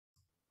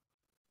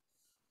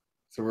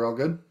So we're all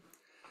good.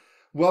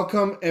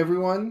 Welcome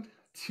everyone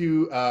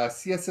to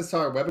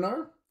CSSR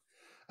webinar.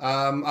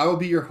 I will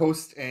be your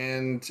host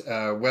and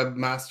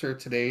webmaster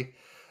today.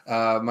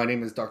 My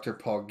name is Dr.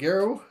 Paul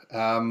Gareau.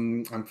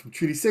 I'm from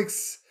Treaty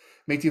 6,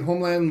 Métis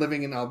Homeland,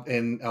 living in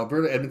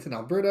Alberta, Edmonton,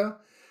 Alberta.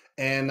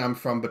 And I'm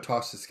from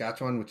Batoche,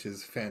 Saskatchewan, which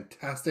is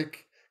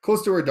fantastic,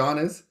 close to where Don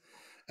is.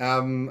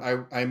 I'm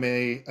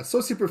an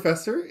associate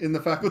professor in the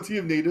Faculty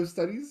of Native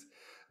Studies,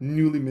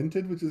 newly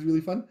minted, which is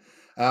really fun.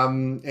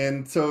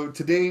 And so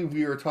today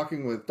we are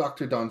talking with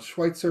Dr. Don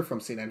Schweitzer from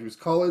St. Andrew's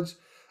College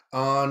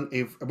on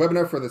a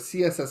webinar for the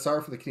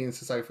CSSR, for the Canadian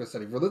Society for the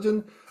Study of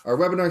Religion, our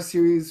webinar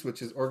series,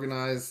 which is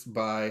organized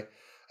by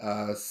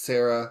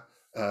Sarah,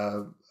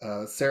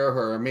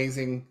 her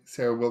amazing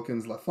Sarah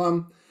Wilkins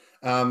Laflamme.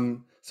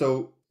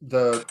 So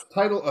the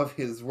title of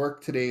his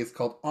work today is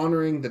called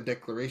Honoring the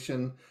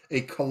Declaration,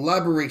 a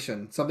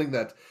collaboration, something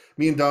that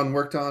me and Don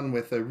worked on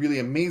with a really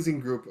amazing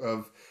group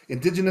of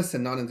Indigenous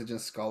and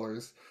non-Indigenous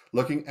scholars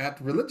looking at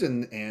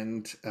religion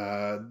and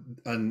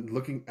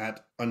looking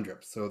at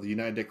UNDRIP, so the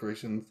United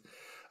Declarations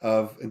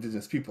of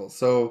Indigenous Peoples.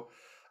 So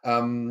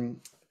in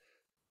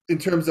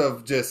terms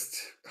of just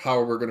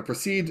how we're going to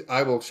proceed,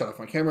 I will shut off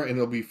my camera and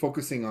it'll be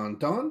focusing on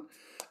Don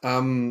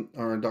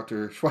or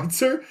Dr.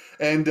 Schweitzer.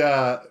 And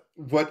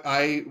what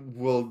I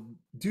will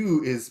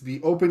do is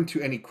be open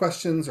to any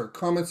questions or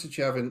comments that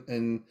you have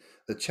in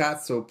the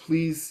chat. So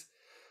please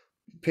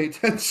pay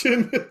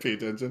attention,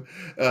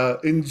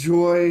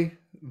 enjoy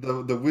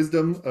the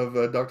wisdom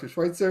of Dr.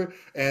 Schweitzer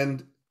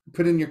and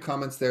put in your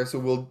comments there. So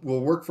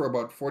we'll work for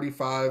about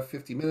 45,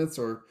 50 minutes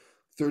or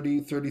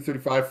 30,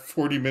 35,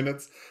 40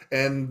 minutes,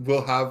 and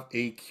we'll have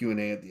a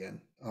Q&A at the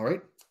end. All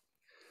right.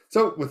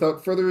 So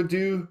without further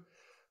ado,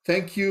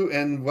 thank you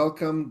and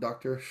welcome,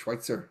 Dr.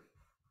 Schweitzer.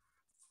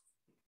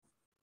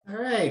 All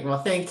right,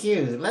 well, thank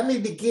you. Let me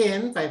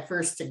begin by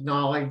first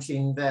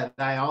acknowledging that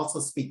I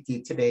also speak to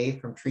you today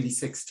from Treaty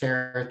 6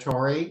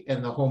 territory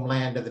and the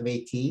homeland of the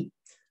Métis.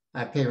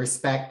 I pay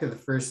respect to the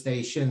First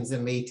Nations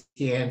and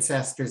Métis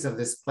ancestors of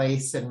this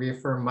place and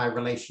reaffirm my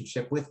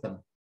relationship with them.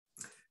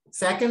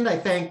 Second, I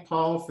thank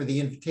Paul for the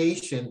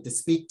invitation to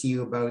speak to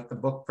you about the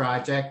book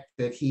project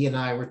that he and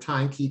I were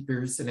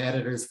timekeepers and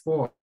editors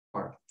for.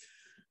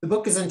 The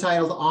book is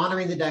entitled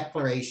Honoring the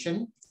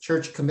Declaration,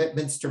 Church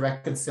Commitments to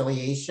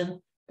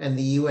Reconciliation, and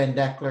the UN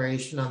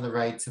Declaration on the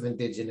Rights of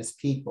Indigenous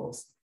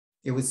Peoples.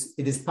 It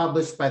is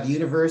published by the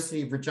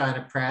University of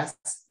Regina Press.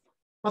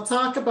 I'll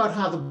talk about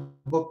how the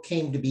book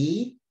came to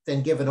be,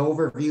 then give an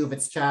overview of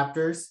its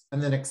chapters,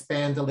 and then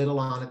expand a little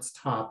on its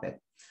topic.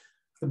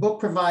 The book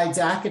provides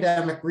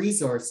academic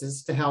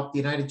resources to help the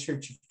United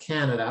Church of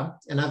Canada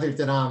and other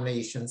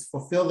denominations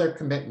fulfill their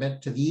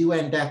commitment to the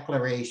UN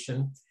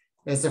Declaration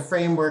as a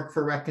framework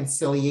for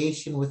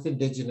reconciliation with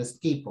Indigenous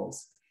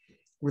peoples.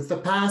 With the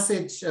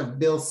passage of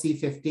Bill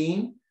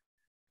C-15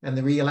 and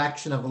the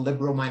re-election of a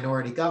Liberal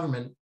minority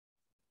government,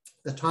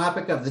 the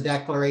topic of the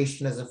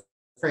declaration as a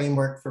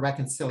framework for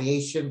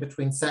reconciliation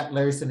between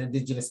settlers and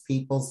Indigenous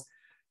peoples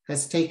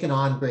has taken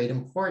on great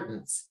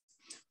importance.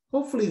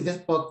 Hopefully this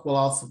book will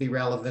also be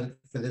relevant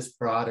for this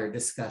broader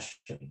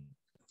discussion.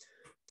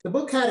 The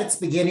book had its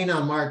beginning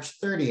on March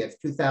 30th,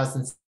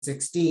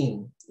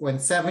 2016, when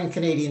 7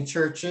 Canadian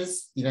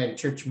churches, United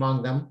Church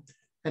among them,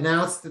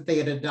 announced that they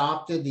had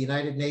adopted the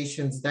United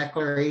Nations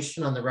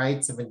Declaration on the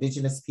Rights of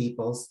Indigenous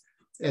Peoples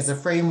as a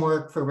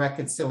framework for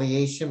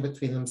reconciliation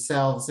between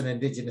themselves and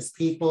Indigenous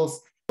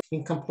peoples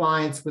in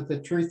compliance with the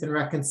Truth and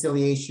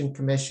Reconciliation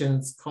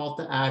Commission's Call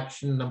to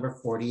Action number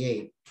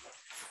 48.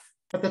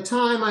 At the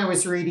time, I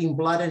was reading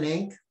Blood and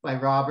Ink by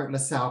Robert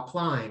LaSalle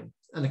Klein,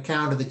 an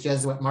account of the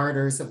Jesuit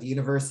martyrs of the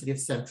University of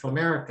Central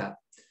America.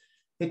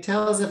 It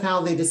tells of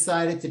how they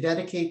decided to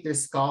dedicate their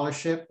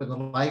scholarship and the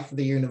life of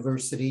the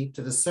university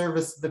to the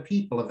service of the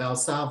people of El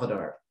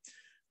Salvador.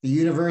 The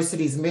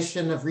university's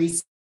mission of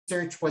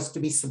research was to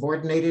be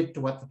subordinated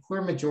to what the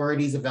poor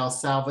majorities of El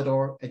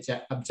Salvador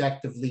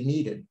objectively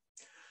needed.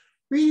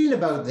 Reading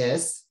about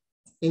this,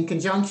 in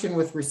conjunction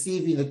with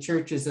receiving the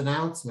church's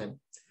announcement,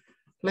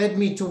 led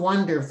me to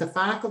wonder if the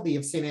faculty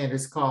of St.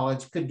 Andrew's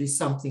College could do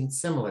something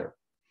similar.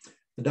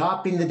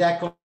 Adopting the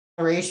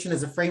Declaration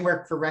as a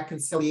framework for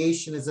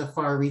reconciliation is a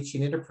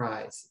far-reaching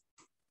enterprise.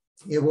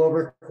 It will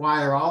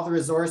require all the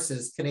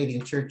resources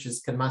Canadian churches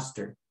can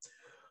muster.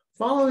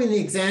 Following the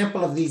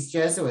example of these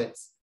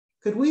Jesuits,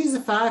 could we as a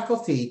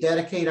faculty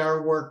dedicate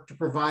our work to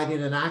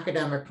providing an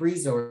academic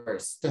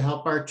resource to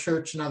help our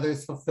church and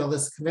others fulfill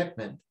this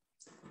commitment?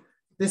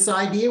 This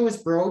idea was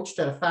broached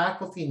at a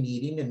faculty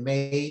meeting in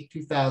May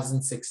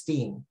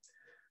 2016.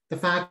 The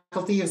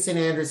faculty of St.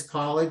 Andrew's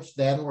College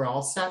then were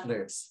all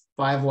settlers,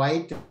 5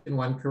 white and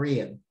 1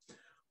 Korean.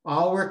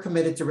 All were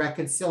committed to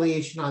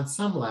reconciliation on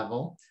some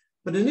level,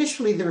 but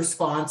initially the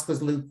response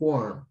was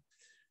lukewarm.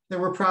 There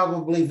were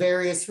probably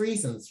various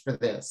reasons for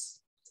this.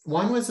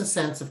 One was a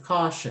sense of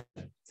caution.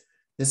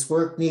 This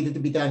work needed to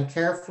be done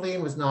carefully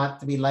and was not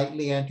to be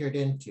lightly entered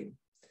into.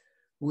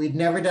 We'd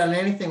never done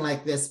anything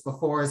like this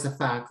before as a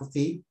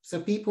faculty, so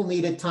people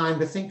needed time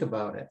to think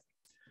about it.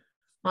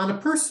 On a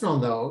personal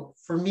note,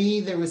 for me,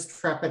 there was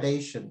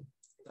trepidation.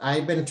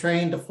 I've been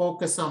trained to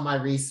focus on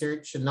my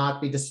research and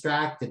not be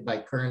distracted by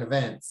current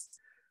events.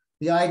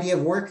 The idea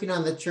of working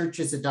on the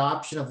church's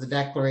adoption of the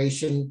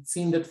Declaration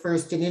seemed at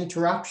first an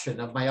interruption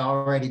of my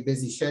already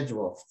busy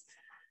schedule.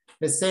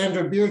 As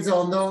Sandra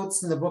Beardsall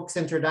notes in the book's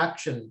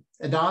introduction,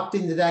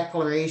 adopting the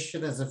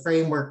Declaration as a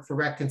framework for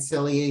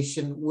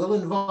reconciliation will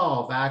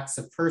involve acts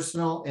of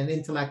personal and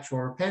intellectual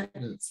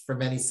repentance for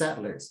many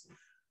settlers.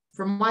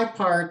 For my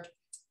part,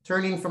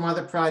 turning from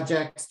other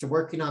projects to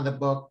working on the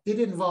book did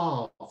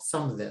involve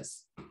some of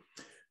this.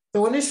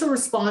 Though initial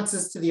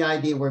responses to the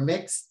idea were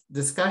mixed,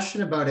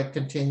 discussion about it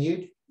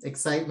continued,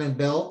 excitement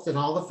built, and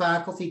all the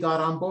faculty got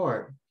on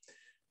board.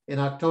 In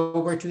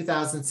October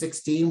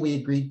 2016, we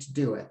agreed to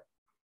do it.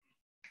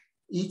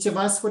 Each of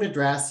us would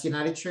address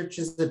United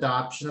Church's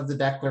adoption of the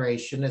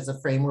Declaration as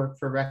a framework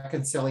for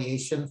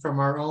reconciliation from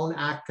our own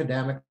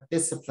academic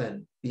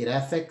discipline, be it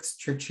ethics,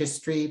 church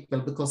history,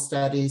 biblical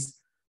studies,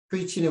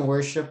 preaching and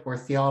worship, or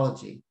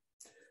theology.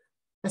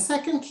 A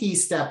second key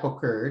step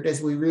occurred as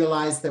we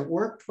realized that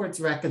work towards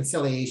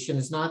reconciliation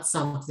is not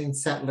something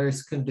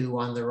settlers can do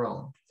on their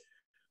own.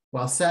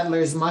 While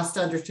settlers must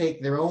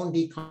undertake their own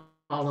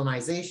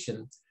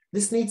decolonization,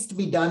 this needs to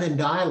be done in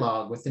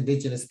dialogue with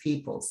Indigenous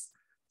peoples.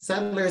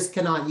 Settlers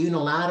cannot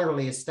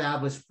unilaterally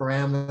establish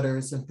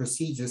parameters and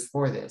procedures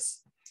for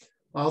this.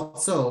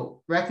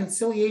 Also,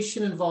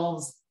 reconciliation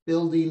involves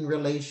building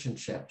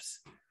relationships.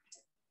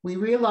 We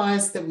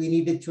realized that we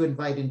needed to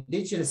invite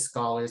Indigenous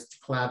scholars to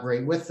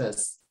collaborate with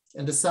us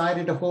and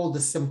decided to hold a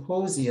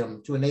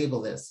symposium to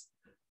enable this.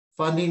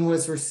 Funding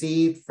was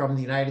received from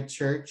the United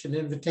Church and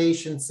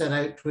invitations sent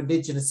out to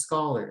Indigenous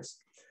scholars.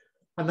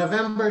 On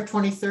November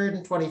 23rd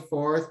and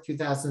 24th,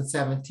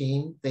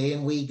 2017, they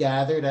and we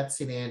gathered at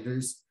St.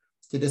 Andrews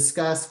to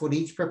discuss what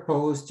each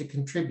proposed to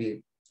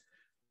contribute.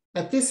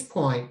 At this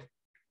point,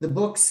 the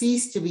book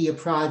ceased to be a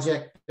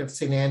project of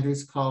St.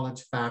 Andrews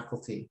College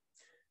faculty.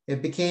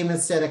 It became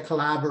instead a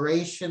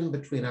collaboration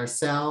between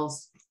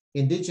ourselves,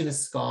 Indigenous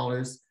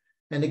scholars,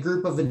 and a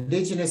group of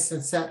Indigenous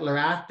and settler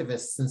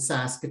activists in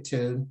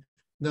Saskatoon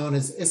known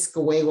as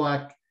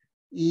Iskawewak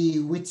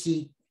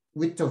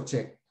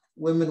Iwichi-Witochik,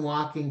 Women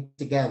Walking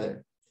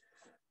Together.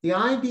 The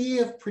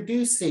idea of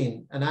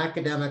producing an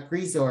academic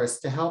resource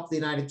to help the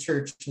United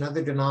Church and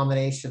other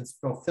denominations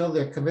fulfill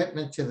their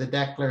commitment to the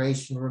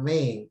Declaration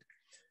remained,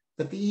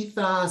 but the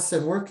ethos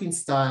and working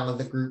style of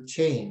the group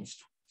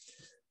changed.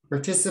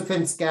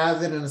 Participants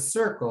gathered in a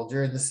circle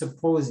during the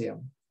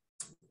symposium.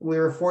 We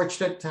were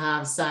fortunate to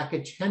have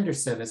Sakich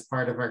Henderson as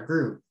part of our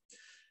group.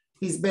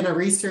 He's been a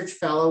research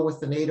fellow with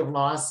the Native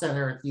Law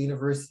Center at the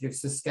University of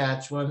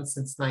Saskatchewan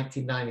since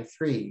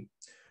 1993.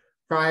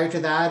 Prior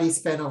to that, he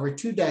spent over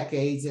 2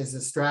 decades as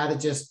a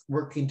strategist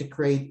working to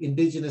create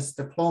Indigenous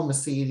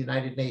diplomacy in the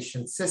United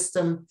Nations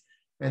system,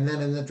 and then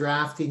in the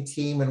drafting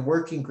team and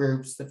working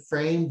groups that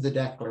framed the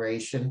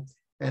Declaration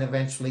and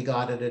eventually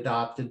got it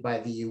adopted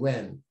by the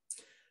UN.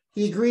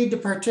 He agreed to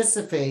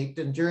participate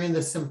and during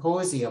the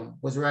symposium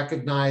was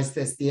recognized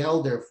as the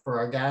elder for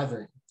our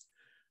gathering.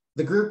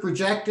 The group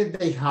rejected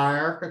the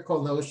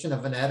hierarchical notion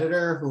of an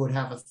editor who would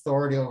have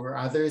authority over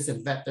others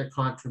and vet their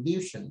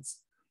contributions.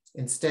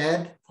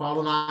 Instead,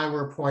 Paul and I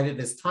were appointed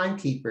as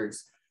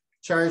timekeepers,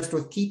 charged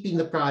with keeping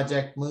the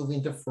project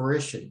moving to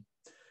fruition.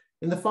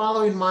 In the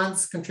following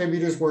months,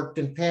 contributors worked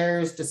in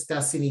pairs,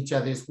 discussing each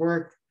other's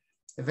work.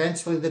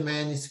 Eventually, the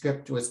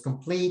manuscript was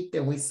complete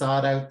and we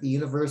sought out the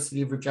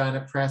University of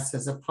Regina Press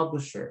as a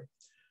publisher,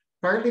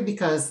 partly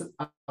because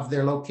of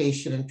their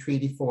location in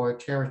Treaty 4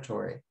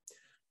 territory.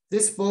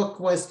 This book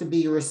was to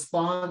be a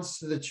response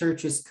to the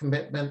church's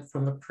commitment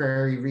from the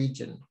Prairie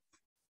region.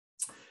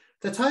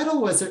 The title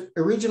was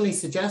originally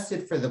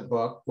suggested for the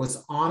book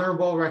was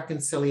Honorable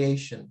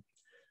Reconciliation.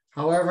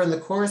 However, in the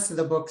course of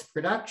the book's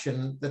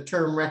production, the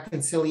term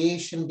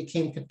reconciliation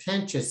became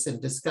contentious in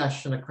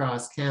discussion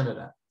across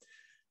Canada.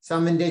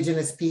 Some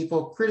Indigenous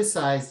people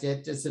criticized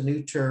it as a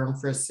new term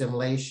for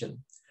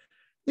assimilation.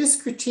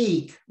 This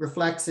critique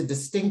reflects a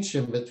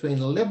distinction between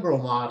a liberal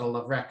model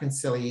of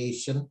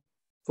reconciliation,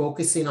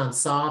 focusing on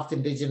soft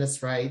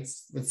Indigenous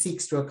rights that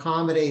seeks to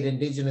accommodate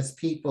Indigenous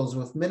peoples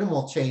with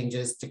minimal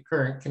changes to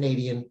current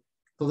Canadian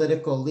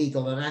political,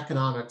 legal, and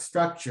economic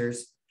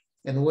structures,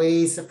 and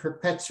ways that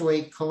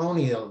perpetuate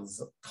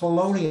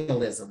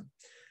colonialism,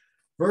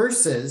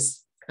 versus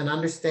an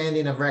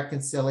understanding of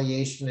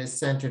reconciliation is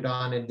centered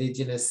on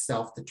Indigenous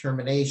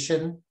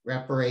self-determination,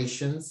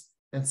 reparations,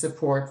 and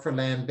support for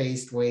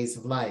land-based ways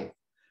of life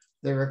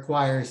that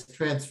requires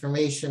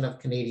transformation of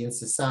Canadian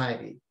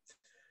society.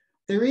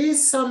 There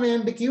is some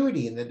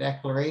ambiguity in the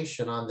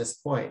Declaration on this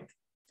point.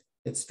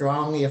 It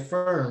strongly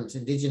affirms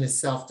Indigenous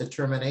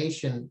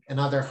self-determination and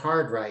other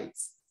hard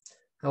rights.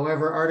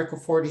 However, Article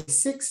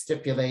 46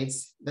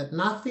 stipulates that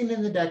nothing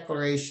in the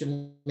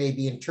Declaration may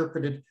be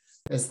interpreted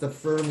as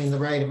affirming the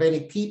right of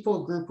any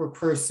people, group, or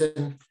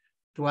person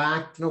to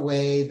act in a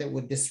way that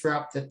would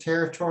disrupt the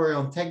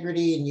territorial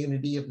integrity and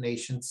unity of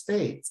nation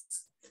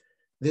states.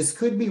 This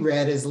could be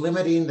read as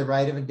limiting the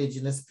right of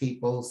Indigenous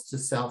peoples to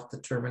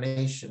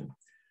self-determination.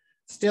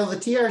 Still, the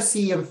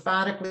TRC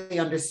emphatically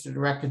understood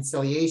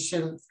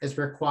reconciliation as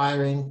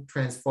requiring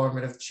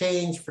transformative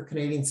change for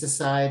Canadian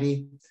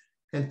society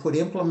and put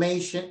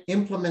implementation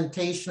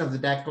of the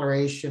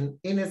Declaration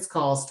in its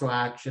calls to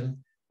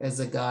action as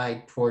a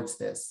guide towards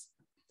this.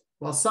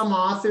 While some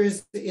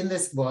authors in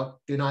this book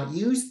do not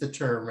use the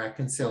term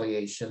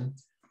reconciliation,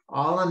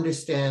 all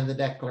understand the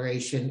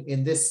Declaration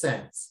in this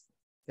sense,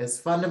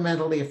 as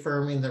fundamentally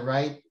affirming the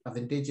right of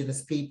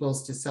Indigenous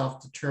peoples to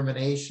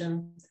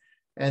self-determination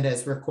and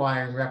as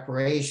requiring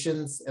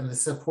reparations and the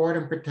support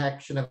and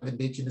protection of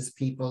Indigenous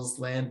peoples'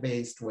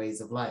 land-based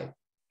ways of life.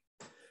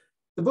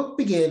 The book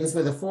begins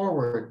with a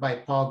foreword by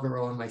Paul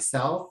Gareau and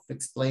myself,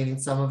 explaining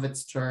some of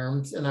its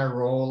terms and our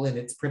role in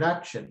its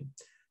production.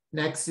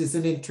 Next is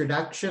an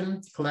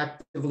introduction,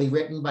 collectively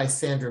written by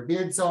Sandra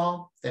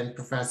Beardsall, then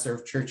Professor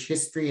of Church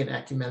History and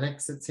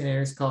Ecumenics at St.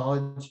 Andrews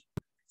College,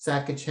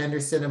 Sakich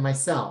Henderson, and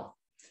myself.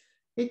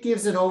 It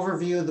gives an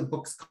overview of the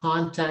book's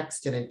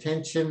context and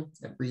intention,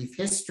 a brief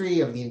history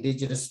of the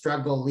Indigenous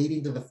struggle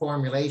leading to the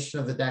formulation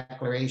of the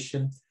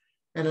Declaration,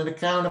 and an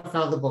account of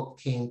how the book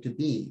came to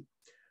be.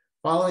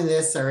 Following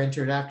this are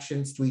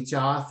introductions to each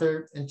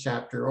author and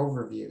chapter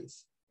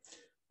overviews.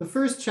 The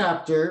first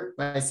chapter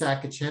by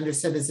Sakich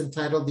Henderson is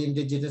entitled The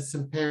Indigenous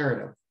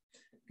Imperative.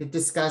 It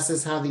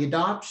discusses how the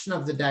adoption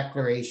of the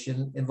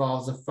Declaration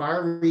involves a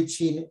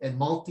far-reaching and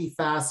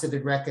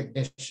multifaceted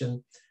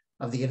recognition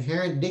of the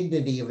inherent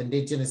dignity of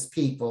Indigenous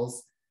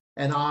peoples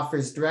and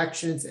offers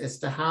directions as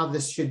to how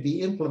this should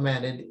be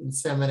implemented in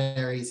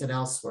seminaries and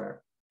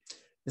elsewhere.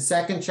 The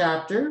second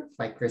chapter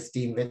by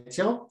Christine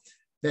Mitchell,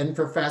 then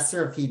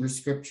Professor of Hebrew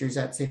Scriptures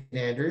at St.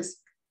 Andrews,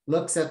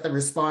 looks at the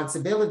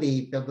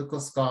responsibility biblical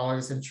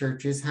scholars and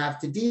churches have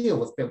to deal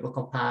with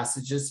biblical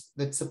passages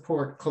that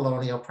support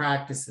colonial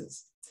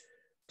practices.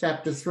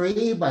 Chapter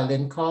 3 by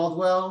Lynn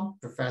Caldwell,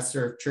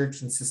 Professor of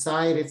Church and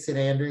Society at St.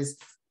 Andrews,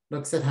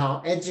 looks at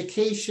how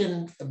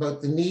education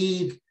about the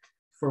need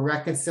for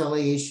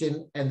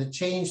reconciliation and the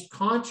changed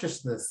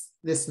consciousness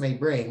this may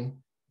bring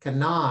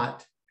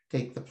cannot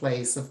take the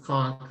place of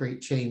concrete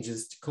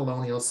changes to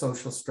colonial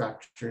social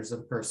structures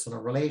and personal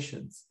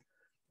relations.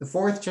 The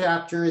fourth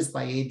chapter is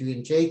by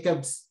Adrian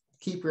Jacobs,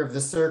 keeper of the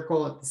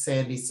circle at the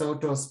Sandy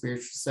Soto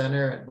Spiritual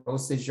Center at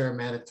Beausejour,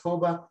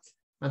 Manitoba,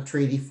 on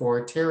Treaty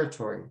 4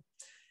 territory.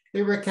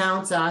 It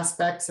recounts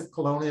aspects of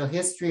colonial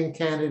history in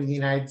Canada and the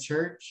United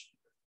Church,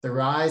 the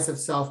rise of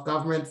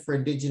self-government for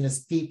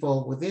Indigenous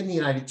people within the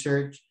United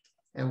Church,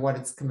 and what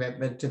its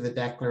commitment to the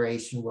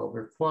Declaration will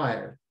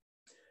require.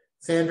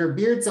 Sandra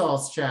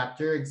Beardsall's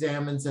chapter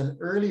examines an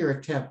earlier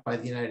attempt by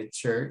the United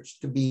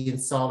Church to be in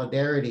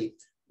solidarity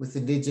with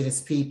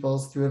Indigenous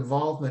peoples through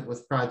involvement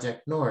with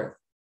Project North,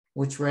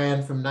 which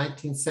ran from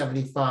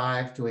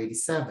 1975 to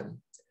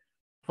 87.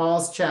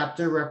 Paul's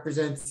chapter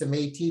represents a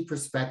Métis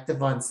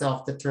perspective on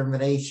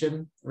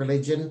self-determination,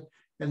 religion,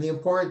 and the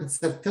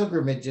importance of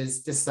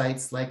pilgrimages to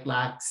sites like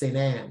Lac St.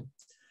 Anne.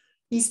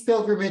 These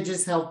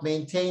pilgrimages help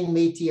maintain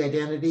Métis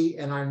identity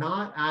and are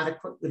not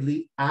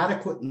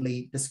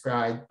adequately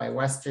described by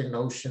Western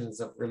notions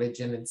of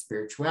religion and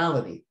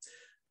spirituality.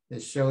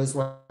 This shows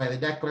why the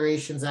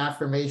Declaration's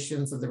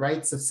affirmations of the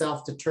rights of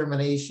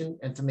self-determination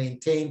and to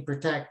maintain,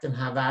 protect, and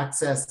have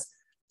access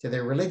to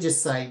their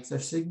religious sites are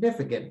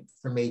significant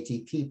for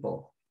Métis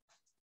people.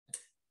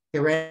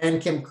 Hiran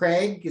Kim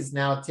Craig is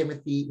now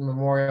Timothy Eaton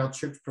Memorial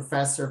Church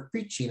Professor of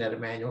Preaching at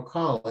Emmanuel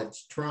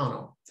College,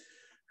 Toronto.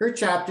 Her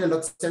chapter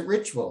looks at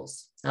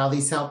rituals, how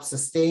these help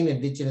sustain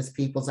Indigenous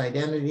people's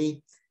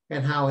identity,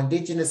 and how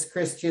Indigenous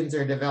Christians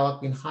are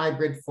developing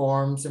hybrid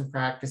forms and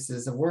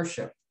practices of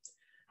worship.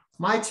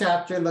 My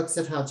chapter looks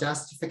at how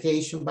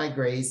justification by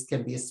grace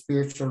can be a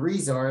spiritual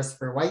resource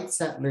for white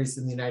settlers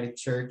in the United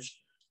Church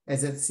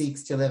as it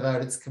seeks to live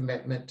out its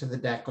commitment to the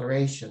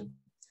Declaration.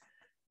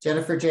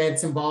 Jennifer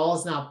Jansen Ball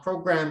is now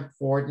Program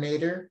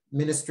Coordinator,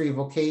 Ministry of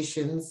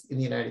Vocations in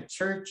the United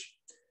Church.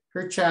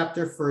 Her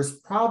chapter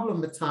first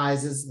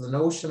problematizes the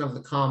notion of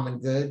the common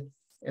good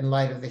in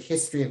light of the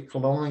history of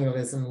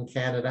colonialism in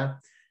Canada,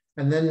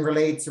 and then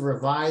relates a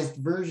revised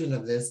version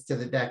of this to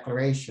the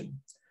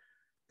Declaration.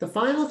 The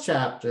final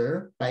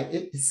chapter by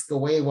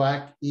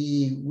Iskawewak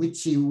I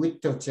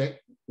Wichiwitochik,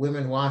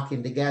 Women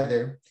Walking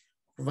Together,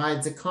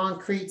 provides a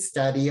concrete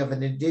study of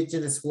an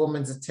Indigenous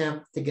woman's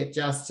attempt to get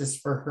justice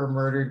for her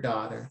murdered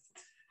daughter,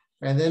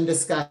 and then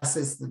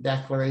discusses the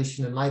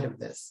Declaration in light of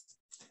this.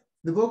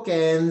 The book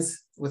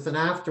ends with an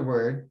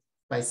afterword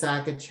by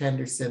Sakich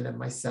Henderson and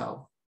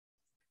myself.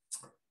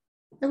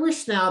 I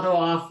wish now to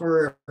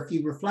offer a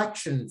few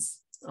reflections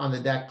on the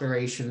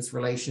Declaration's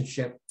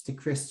relationship to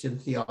Christian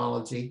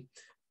theology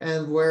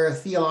and where a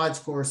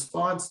theological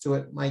response to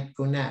it might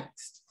go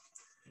next.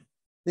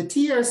 The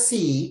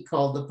TRC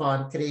called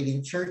upon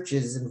Canadian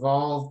churches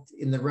involved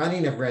in the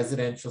running of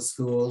residential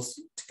schools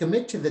to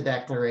commit to the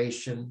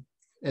Declaration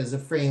as a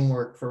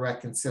framework for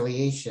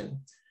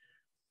reconciliation.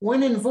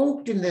 When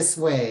invoked in this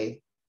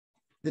way,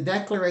 the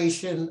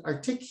Declaration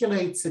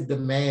articulates a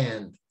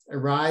demand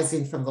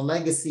arising from the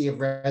legacy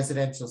of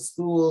residential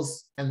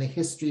schools and the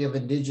history of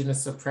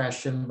Indigenous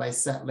oppression by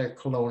settler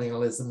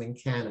colonialism in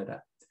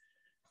Canada.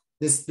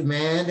 This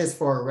demand is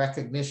for a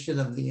recognition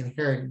of the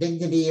inherent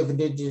dignity of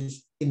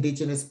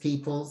Indigenous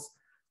peoples,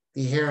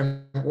 the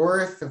inherent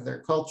worth of their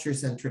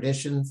cultures and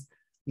traditions,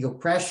 the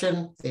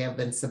oppression they have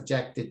been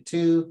subjected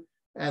to,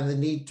 and the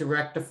need to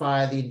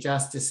rectify the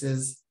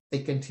injustices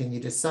they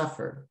continue to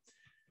suffer.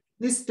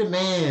 This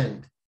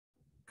demand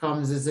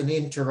comes as an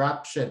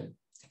interruption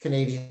to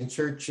Canadian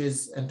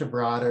churches and to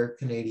broader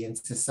Canadian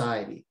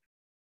society.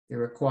 It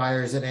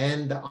requires an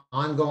end to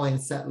ongoing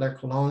settler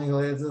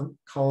colonialism,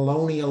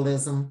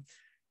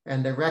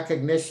 and the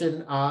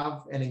recognition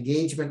of and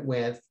engagement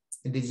with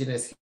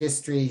Indigenous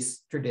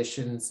histories,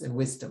 traditions, and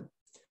wisdom.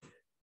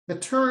 The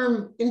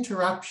term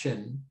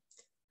interruption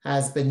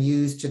has been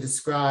used to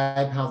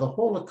describe how the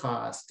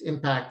Holocaust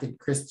impacted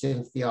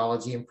Christian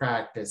theology and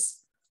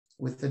practice,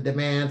 with the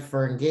demand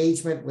for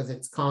engagement with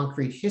its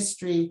concrete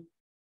history,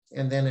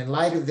 and then in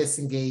light of this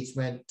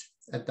engagement,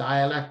 a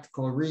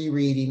dialectical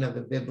rereading of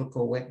the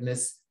biblical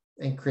witness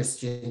and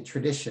Christian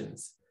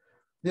traditions.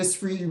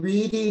 This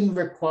rereading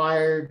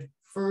required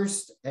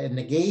first a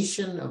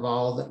negation of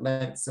all that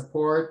lent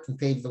support and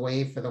paved the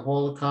way for the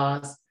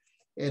Holocaust.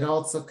 It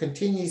also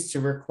continues to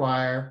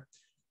require,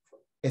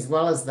 as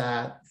well as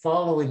that,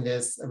 following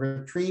this, a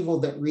retrieval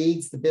that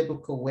reads the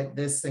biblical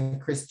witness and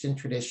Christian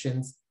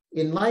traditions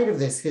in light of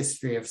this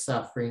history of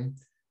suffering,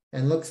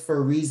 and looks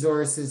for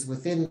resources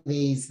within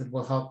these that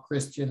will help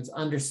Christians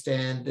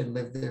understand and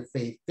live their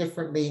faith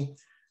differently,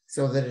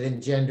 so that it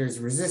engenders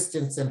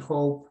resistance and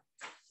hope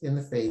in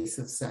the face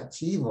of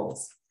such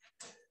evils.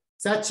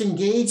 Such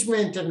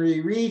engagement and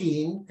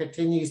rereading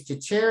continues to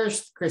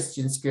cherish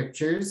Christian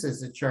scriptures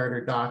as a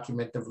charter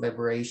document of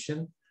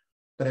liberation,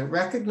 but it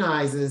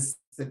recognizes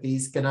that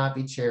these cannot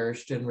be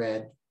cherished and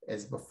read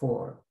as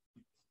before.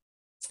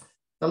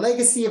 The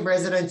legacy of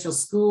residential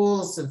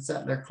schools and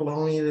settler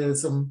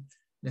colonialism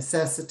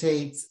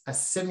necessitates a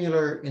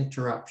similar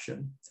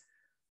interruption.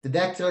 The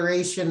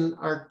Declaration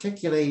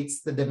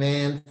articulates the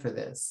demand for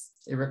this.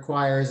 It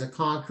requires a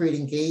concrete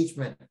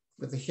engagement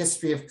with the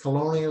history of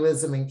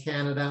colonialism in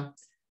Canada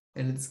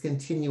and its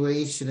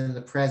continuation in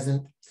the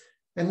present,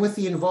 and with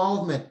the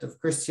involvement of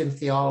Christian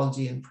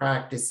theology and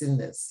practice in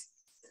this.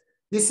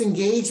 This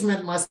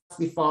engagement must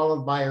be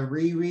followed by a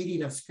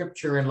rereading of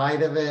scripture in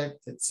light of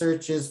it that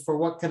searches for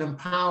what can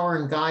empower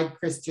and guide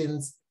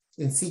Christians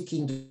in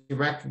seeking to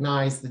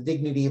recognize the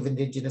dignity of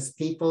Indigenous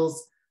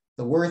peoples,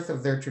 the worth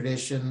of their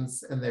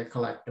traditions, and their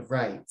collective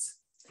rights.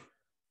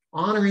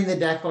 Honoring the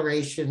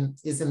Declaration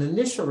is an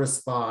initial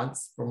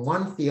response from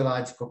one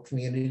theological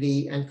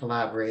community and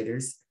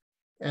collaborators,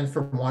 and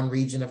from one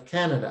region of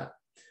Canada.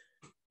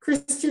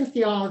 Christian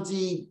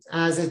theology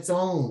has its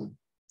own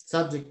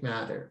subject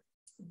matter,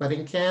 but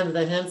in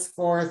Canada,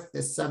 henceforth,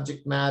 this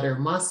subject matter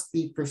must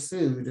be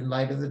pursued in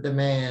light of the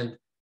demand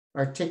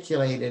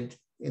articulated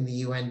in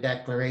the UN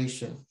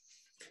Declaration.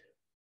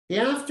 The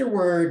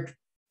afterword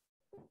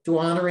to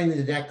honoring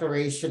the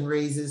Declaration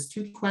raises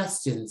two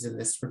questions in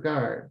this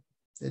regard.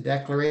 The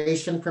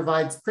Declaration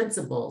provides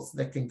principles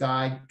that can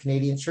guide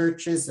Canadian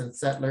churches and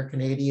settler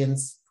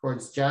Canadians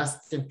towards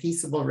just and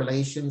peaceable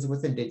relations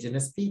with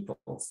Indigenous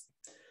peoples.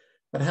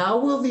 But how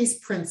will these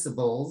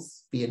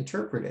principles be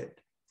interpreted?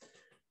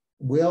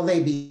 Will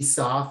they be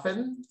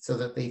softened so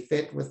that they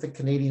fit with the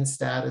Canadian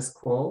status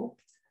quo?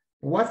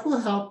 What will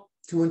help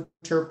to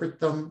interpret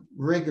them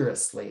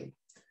rigorously?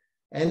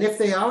 And if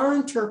they are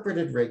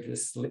interpreted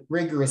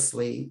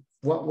rigorously,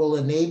 what will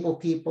enable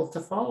people to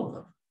follow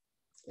them?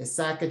 As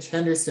Sakich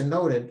Henderson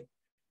noted,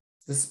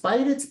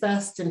 despite its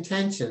best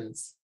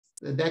intentions,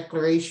 the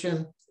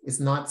Declaration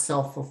is not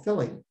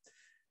self-fulfilling.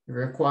 It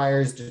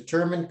requires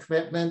determined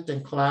commitment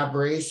and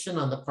collaboration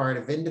on the part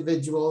of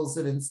individuals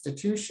and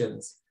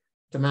institutions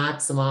to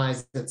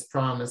maximize its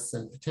promise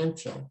and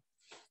potential.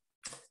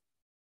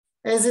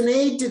 As an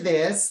aid to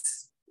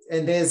this,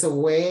 and as a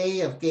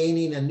way of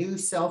gaining a new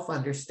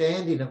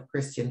self-understanding of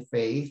Christian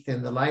faith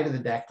in the light of the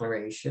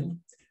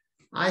Declaration,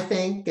 I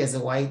think, as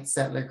a white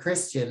settler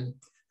Christian,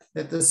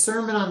 that the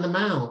Sermon on the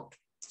Mount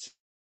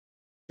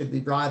should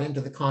be brought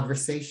into the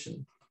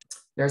conversation.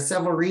 There are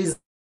several reasons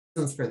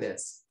for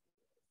this.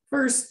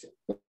 First,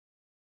 one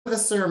of the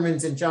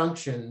sermon's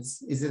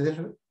injunctions is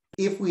that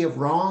if we have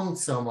wronged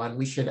someone,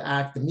 we should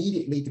act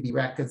immediately to be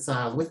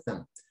reconciled with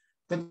them.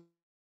 But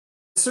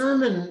the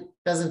sermon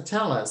doesn't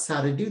tell us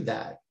how to do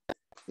that.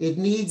 It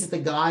needs the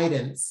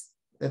guidance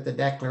that the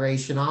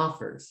Declaration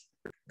offers.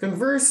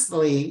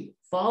 Conversely,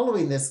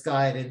 following this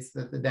guidance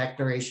that the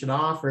Declaration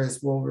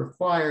offers will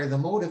require the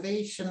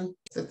motivation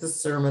that the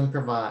sermon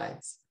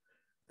provides.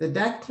 The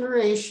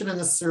Declaration and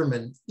the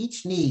sermon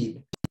each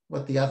need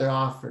what the other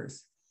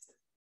offers.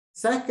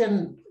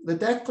 Second, the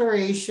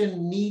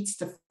Declaration needs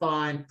to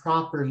find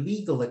proper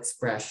legal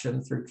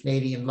expression through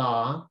Canadian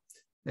law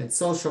and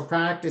social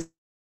practices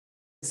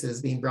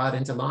being brought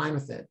into line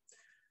with it.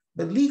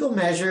 But legal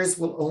measures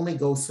will only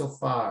go so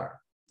far.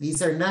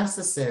 These are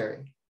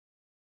necessary.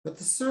 But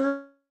the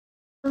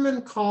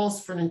sermon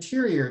calls for an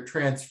interior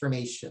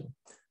transformation,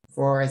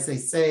 for, as they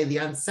say, the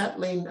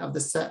unsettling of the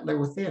settler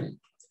within.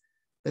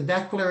 The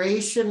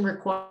Declaration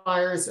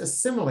requires a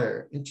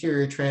similar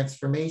interior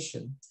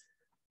transformation.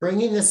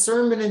 Bringing the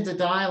sermon into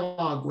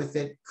dialogue with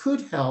it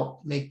could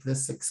help make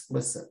this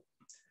explicit.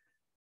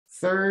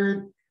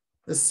 Third,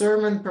 the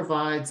sermon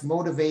provides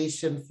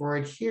motivation for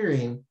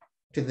adhering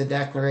to the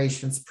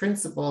Declaration's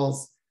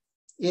principles.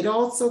 It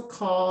also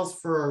calls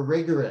for a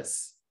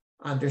rigorous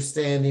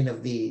understanding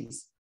of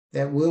these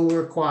that will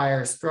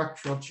require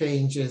structural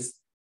changes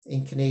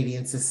in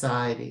Canadian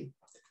society.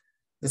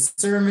 The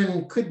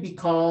sermon could be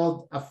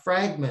called a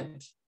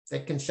fragment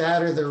that can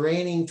shatter the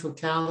reigning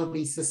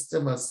totality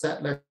system of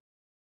settler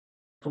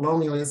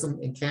colonialism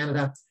in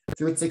Canada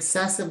through its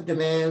excessive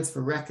demands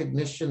for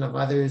recognition of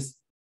others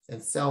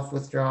and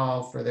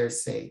self-withdrawal for their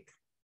sake.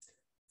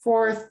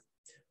 Fourth,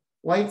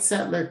 white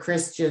settler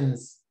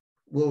Christians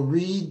will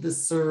read the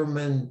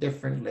sermon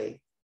differently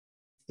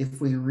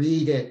if we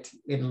read it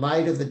in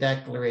light of the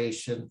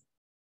Declaration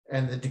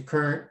and the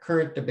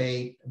current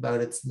debate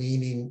about its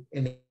meaning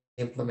and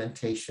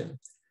implementation.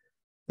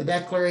 The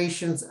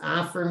Declaration's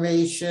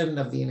affirmation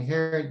of the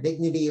inherent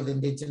dignity of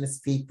Indigenous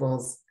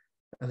peoples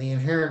and the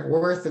inherent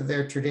worth of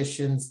their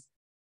traditions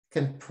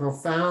can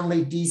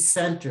profoundly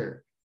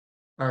decenter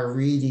our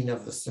reading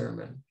of the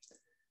sermon.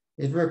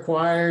 It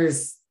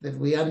requires that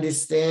we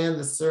understand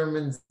the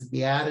sermon's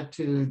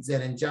beatitudes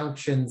and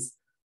injunctions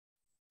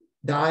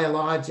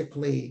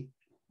dialogically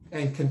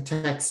and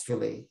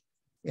contextually,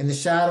 in the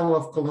shadow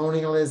of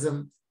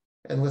colonialism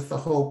and with the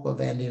hope of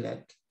ending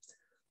it.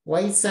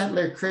 White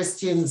settler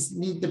Christians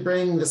need to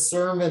bring the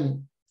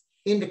sermon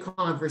into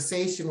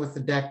conversation with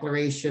the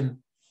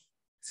Declaration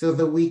so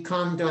that we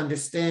come to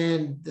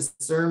understand the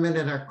sermon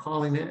and our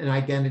calling and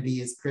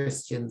identity as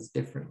Christians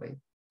differently.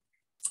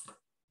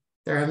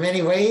 There are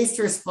many ways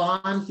to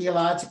respond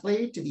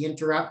theologically to the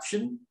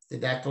interruption the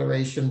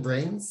Declaration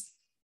brings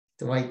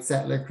to white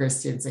settler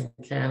Christians in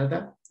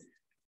Canada.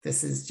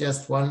 This is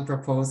just one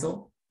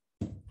proposal.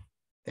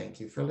 Thank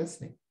you for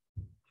listening.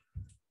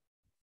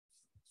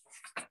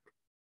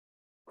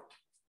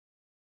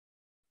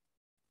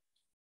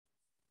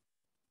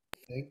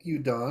 Thank you,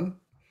 Don.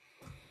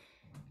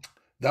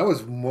 That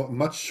was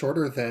much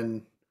shorter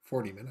than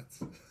 40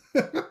 minutes.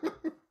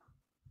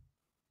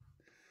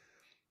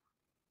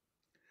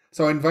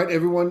 So I invite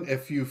everyone,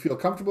 if you feel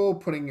comfortable,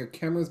 putting your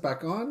cameras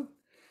back on,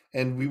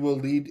 and we will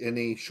lead in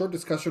a short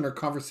discussion or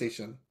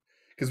conversation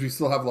because we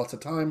still have lots of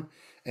time,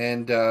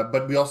 and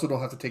but we also don't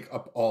have to take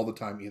up all the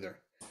time either.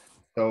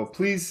 So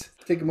please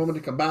take a moment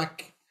to come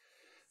back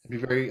and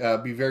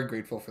be very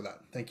grateful for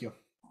that. Thank you.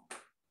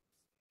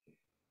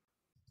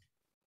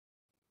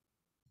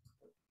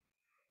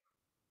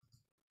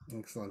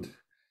 Excellent.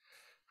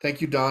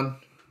 Thank you, Don.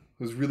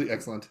 It was really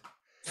excellent.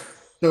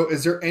 So,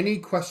 is there any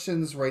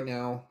questions right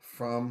now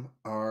from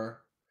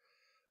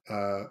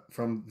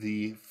from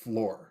the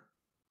floor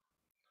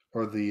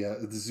or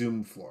the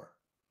Zoom floor,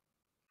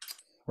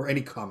 or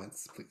any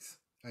comments? Please,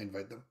 I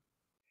invite them.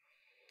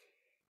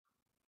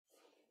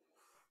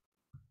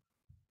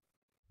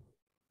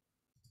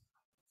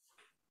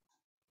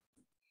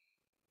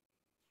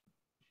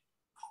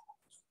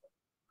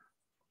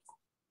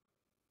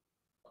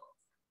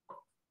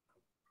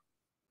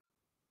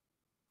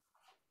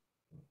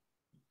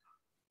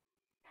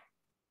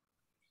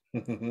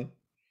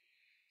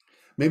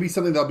 Maybe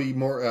something that'll be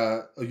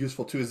more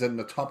useful too is that in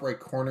the top right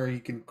corner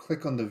you can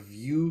click on the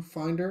view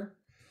finder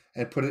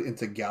and put it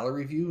into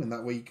gallery view, and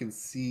that way you can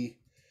see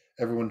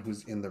everyone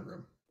who's in the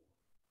room.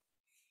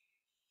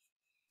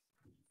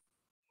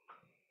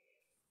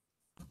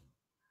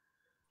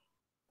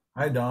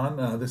 Hi,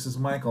 Don. This is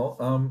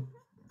Michael.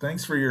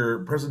 Thanks for your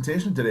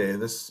presentation today.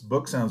 This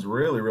book sounds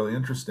really, really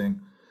interesting.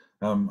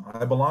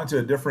 I belong to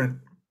a different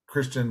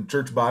Christian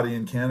church body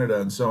in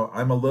Canada, and so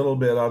I'm a little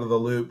bit out of the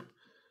loop.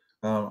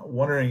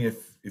 Wondering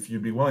if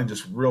you'd be willing,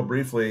 just real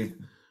briefly,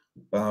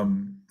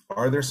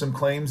 are there some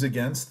claims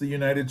against the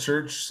United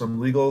Church, some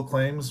legal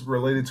claims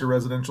related to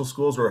residential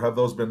schools, or have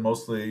those been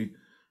mostly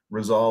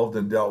resolved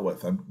and dealt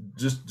with? I'm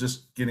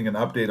just getting an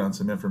update on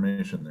some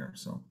information there.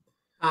 So.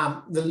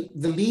 The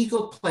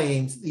legal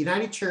claims, the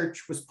United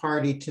Church was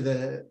party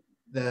to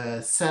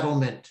the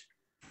settlement,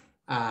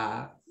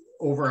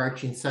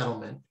 overarching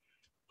settlement,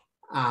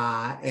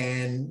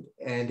 and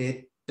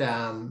it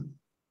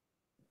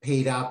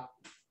paid up,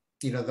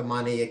 the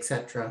money,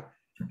 etc.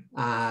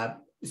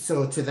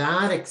 So to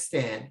that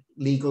extent,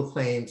 legal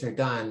claims are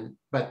done.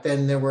 But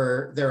then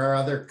there are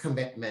other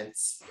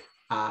commitments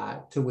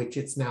to which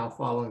it's now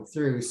following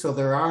through. So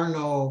there are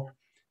no,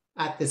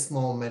 at this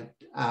moment,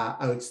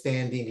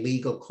 outstanding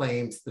legal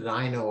claims that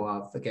I know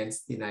of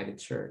against the United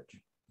Church.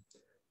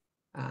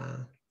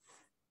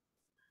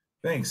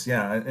 Thanks.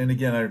 Yeah, and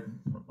again,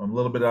 I'm a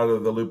little bit out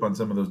of the loop on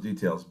some of those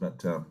details,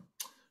 but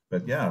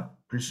yeah,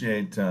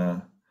 appreciate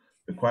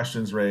the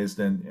questions raised,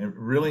 and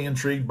really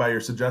intrigued by your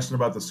suggestion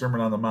about the Sermon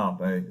on the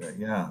Mount.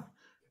 Yeah,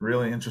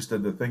 really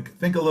interested to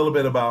think a little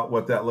bit about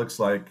what that looks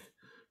like,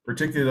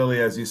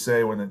 particularly as you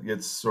say when it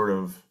gets sort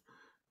of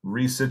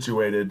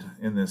resituated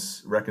in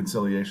this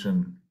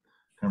reconciliation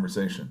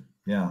conversation.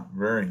 Yeah,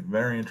 very,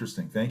 very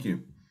interesting. Thank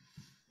you.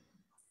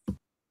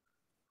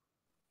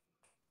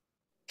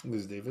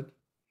 This is David.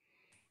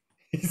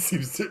 He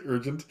seems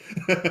urgent.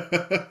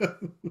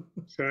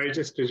 Sorry,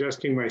 just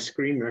adjusting my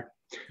screen there.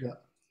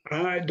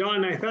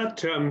 Don, I thought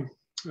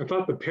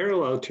the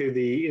parallel to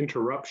the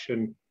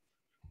interruption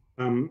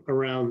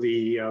around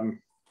the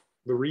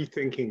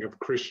rethinking of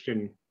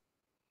Christian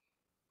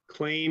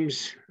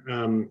claims,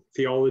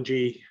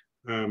 theology,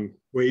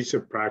 ways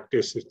of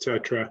practice,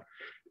 etc.,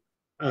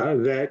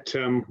 that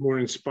were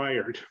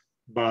inspired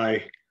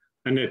by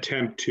an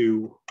attempt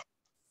to,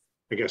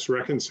 I guess,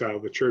 reconcile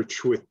the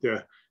church with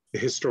the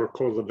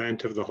historical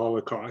event of the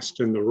Holocaust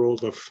and the role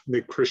of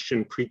the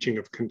Christian preaching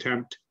of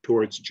contempt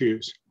towards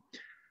Jews.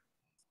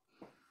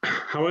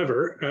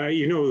 However,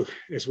 you know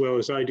as well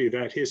as I do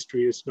that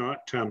history is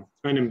not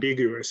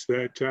unambiguous,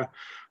 that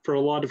for a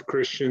lot of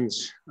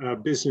Christians,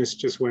 business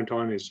just went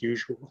on as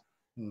usual.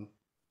 Mm.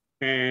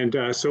 And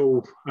I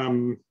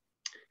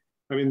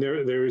mean,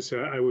 there's,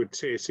 I would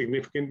say, a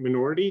significant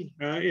minority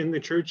in the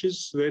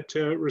churches that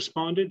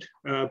responded,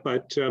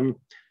 but an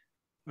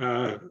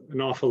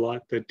awful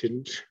lot that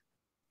didn't.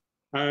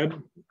 I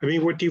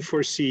mean, what do you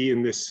foresee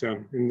in this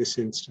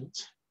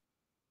instance?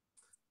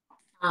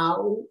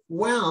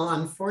 Well,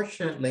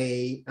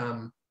 unfortunately,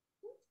 I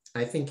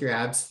think you're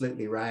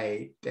absolutely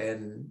right,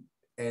 and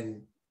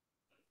the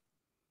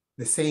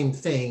same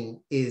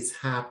thing is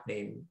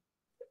happening.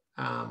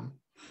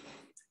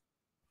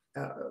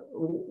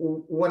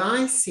 What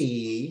I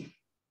see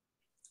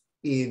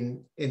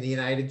in the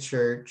United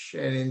Church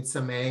and in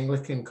some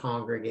Anglican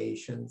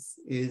congregations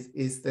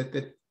is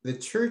that the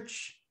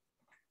church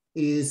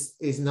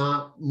is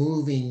not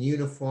moving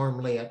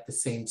uniformly at the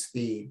same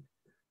speed.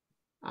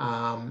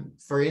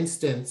 For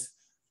instance,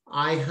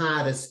 I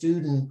had a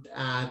student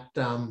at,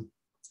 I'm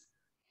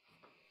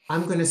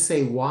going to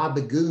say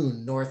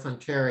Wabigoon, North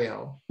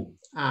Ontario,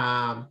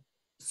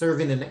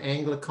 serving an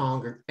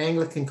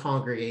Anglican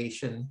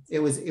congregation. It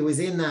was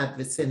in that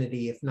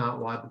vicinity, if not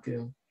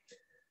Wabigoon.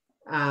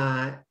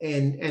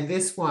 And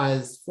this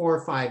was 4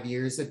 or 5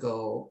 years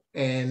ago,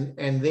 and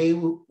they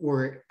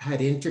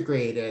had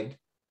integrated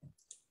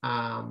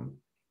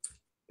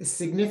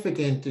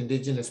significant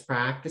Indigenous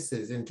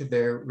practices into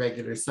their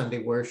regular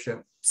Sunday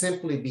worship,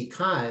 simply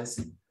because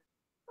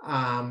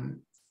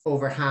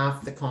over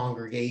half the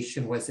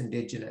congregation was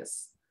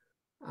Indigenous.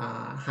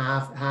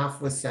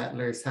 Half was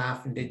settlers,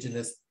 half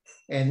Indigenous.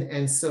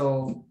 And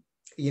so,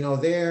 you know,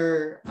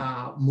 they're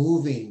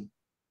moving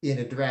in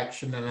a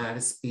direction and at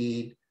a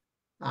speed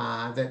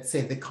that,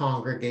 say, the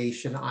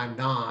congregation I'm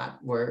not,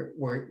 where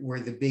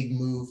the big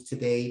move to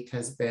date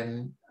has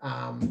been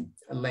a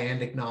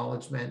land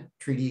acknowledgement,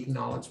 treaty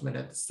acknowledgement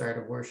at the start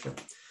of worship.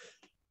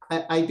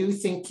 I do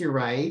think you're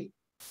right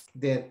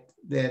that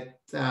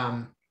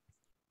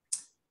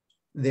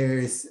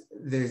there's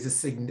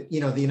a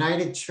you know, the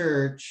United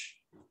Church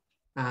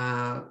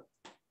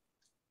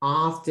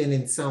often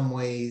in some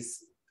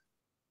ways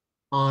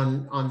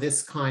on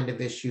this kind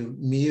of issue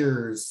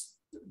mirrors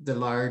the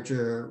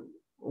larger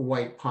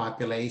white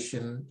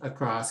population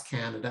across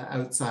Canada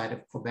outside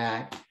of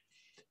Quebec.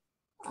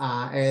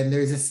 And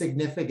there's a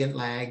significant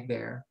lag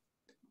there.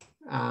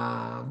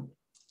 You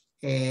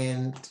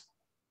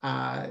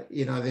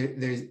know,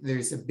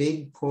 there's a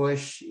big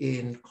push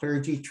in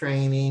clergy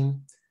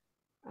training.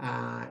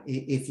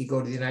 If you go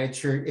to the United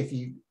Church, if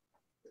you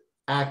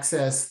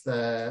access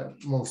the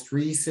most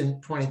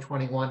recent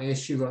 2021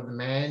 issue of the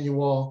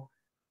manual,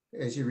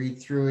 as you read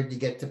through it, you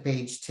get to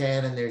page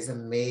 10, and there's a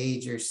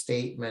major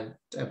statement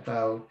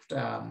about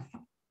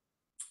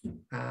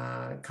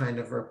kind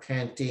of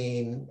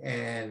repenting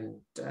and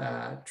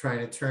trying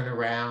to turn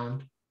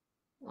around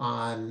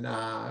on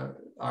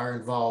our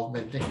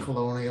involvement in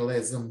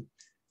colonialism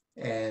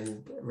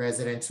and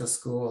residential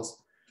schools.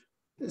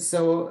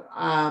 So,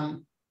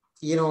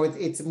 you know,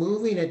 it's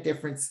moving at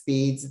different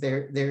speeds.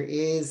 There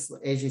is,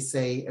 as you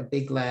say, a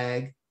big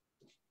lag.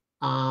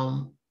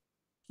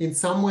 In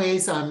some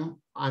ways, I'm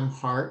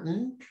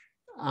heartened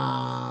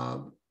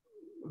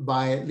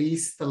by at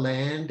least the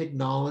land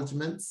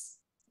acknowledgements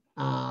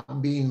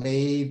being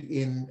made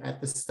at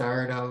the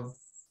start of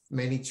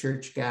many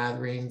church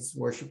gatherings,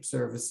 worship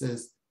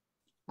services,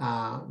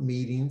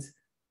 meetings.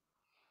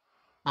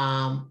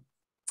 But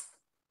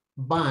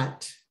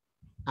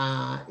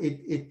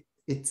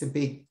it's a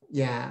big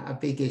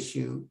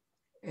issue,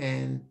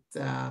 and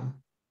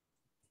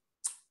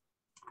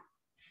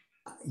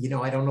you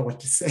know, I don't know what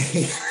to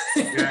say.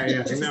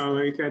 No,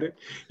 I got it.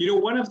 You know,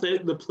 one of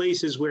the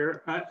places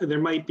where there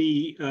might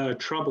be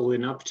trouble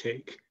in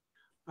uptake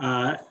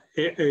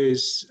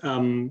is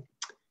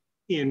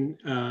in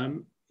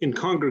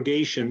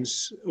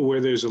congregations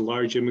where there's a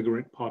large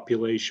immigrant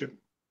population.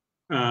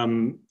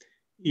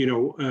 You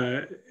know,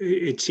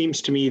 it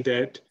seems to me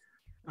that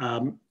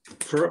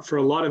for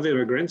a lot of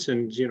immigrants,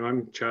 and you know,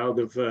 I'm a child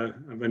of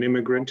an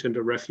immigrant and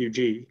a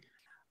refugee,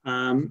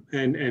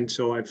 and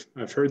so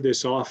I've heard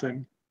this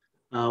often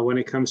when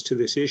it comes to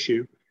this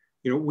issue.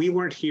 You know, we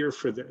weren't here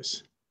for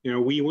this. You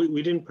know,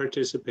 we didn't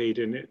participate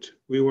in it.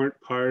 We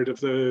weren't part of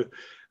the.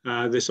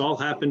 This all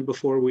happened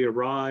before we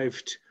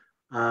arrived.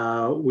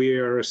 We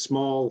are a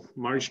small,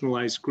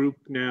 marginalized group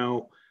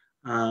now.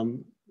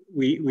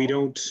 We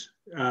don't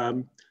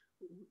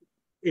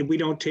we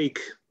don't take,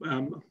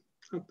 I'm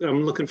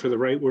looking for the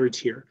right words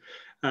here.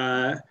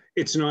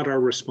 It's not our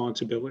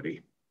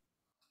responsibility.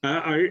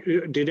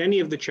 Did any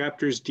of the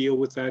chapters deal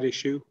with that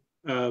issue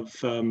of,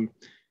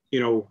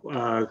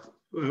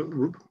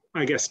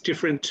 I guess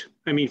different,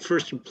 I mean,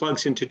 first it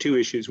plugs into two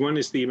issues. One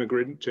is the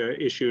immigrant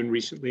issue and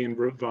recently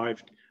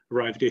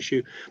arrived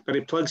issue, but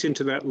it plugs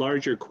into that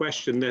larger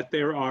question that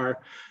there are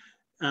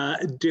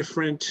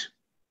different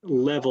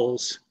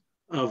levels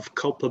of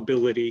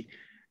culpability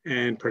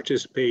and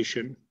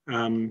participation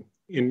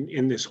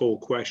in this whole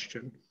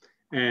question,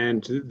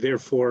 and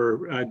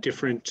therefore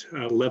different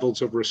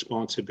levels of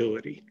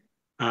responsibility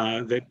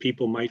that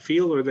people might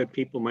feel or that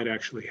people might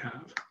actually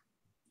have.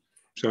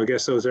 So I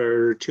guess those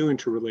are two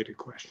interrelated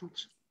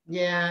questions.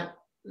 Yeah,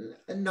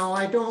 no,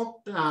 I don't.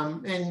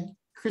 And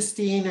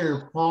Christine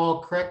or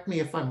Paul, correct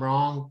me if I'm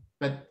wrong,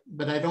 but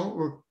I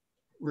don't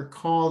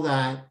recall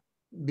that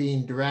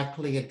being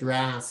directly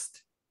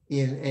addressed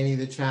in any of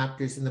the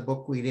chapters in the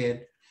book we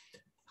did.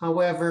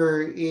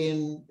 However,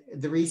 in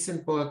the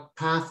recent book,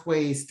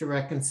 Pathways to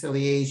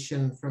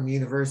Reconciliation from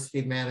University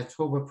of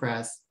Manitoba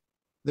Press,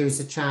 there's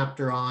a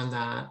chapter on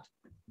that,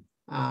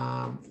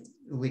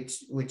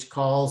 which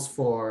calls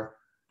for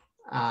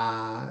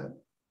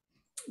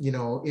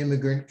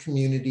immigrant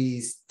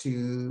communities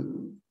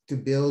to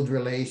build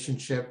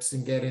relationships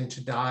and get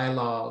into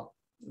dialogue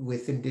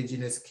with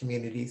Indigenous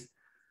communities.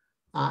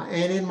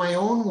 And in my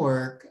own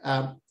work,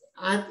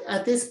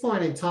 at this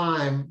point in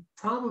time,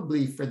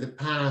 probably for the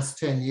past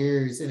 10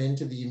 years and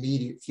into the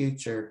immediate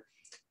future,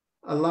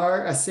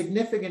 a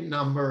significant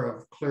number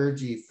of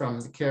clergy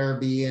from the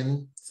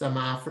Caribbean, some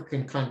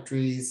African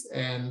countries,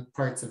 and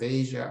parts of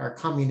Asia are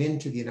coming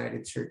into the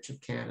United Church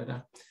of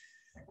Canada.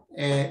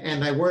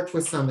 And I worked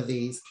with some of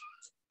these.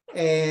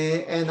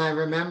 And I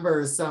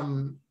remember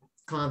some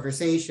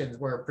conversations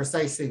where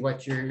precisely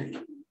what you've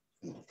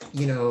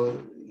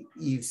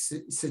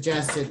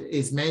suggested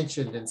is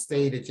mentioned and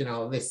stated,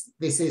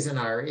 this isn't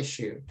our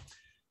issue.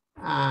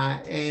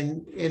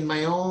 And in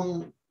my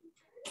own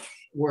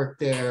work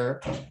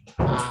there,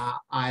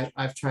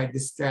 I've tried to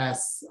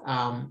stress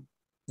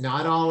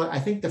not all, I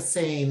think the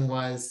saying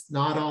was,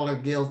 not all are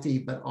guilty,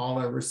 but all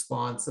are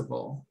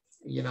responsible.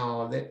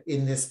 That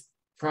in this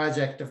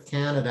project of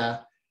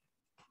Canada,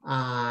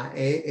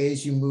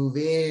 as you move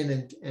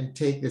in and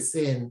take this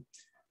in,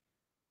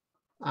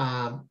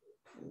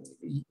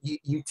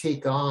 you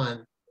take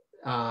on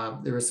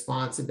the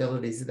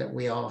responsibilities that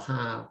we all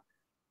have.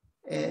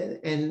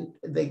 And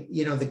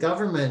the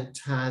government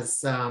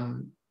has,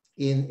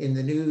 in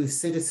the new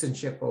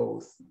citizenship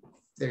oath,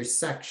 there's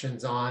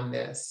sections on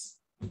this,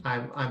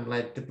 I'm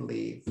led to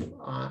believe,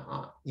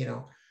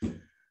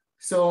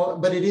 So,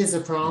 but it is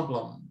a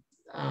problem,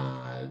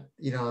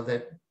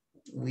 that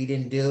we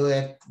didn't do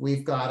it.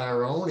 We've got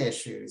our own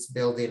issues,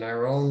 building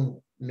our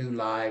own new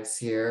lives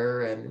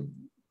here and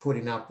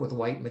putting up with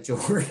white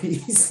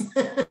majorities.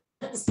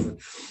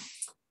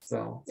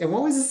 So, and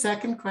what was the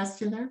second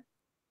question there?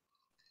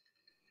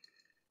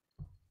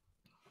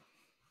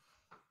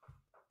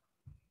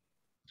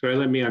 Sorry,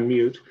 let me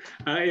unmute.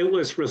 It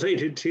was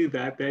related to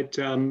that that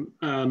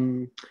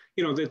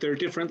there are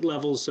different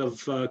levels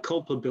of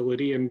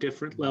culpability and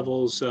different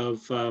levels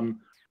of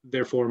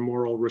therefore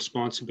moral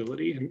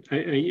responsibility,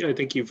 and I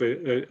think you've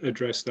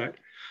addressed that.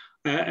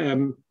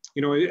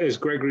 As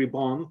Gregory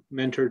Baum,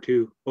 mentor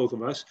to both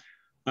of us,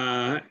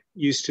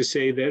 used to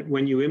say that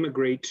when you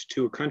immigrate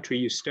to a country,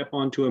 you step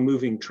onto a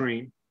moving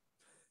train,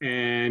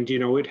 and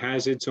it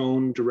has its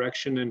own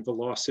direction and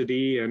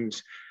velocity,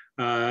 and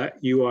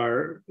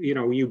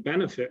you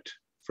benefit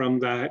from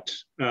that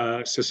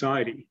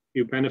society.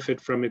 You benefit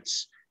from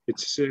its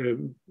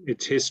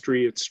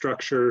history, its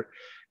structure,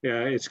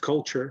 its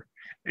culture,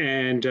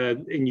 and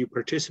you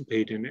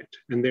participate in it.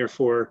 And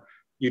therefore,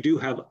 you do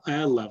have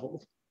a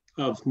level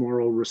of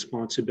moral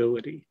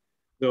responsibility.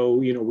 Though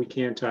we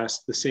can't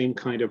ask the same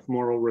kind of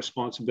moral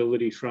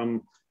responsibility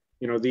from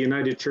the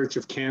United Church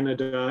of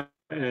Canada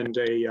and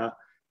a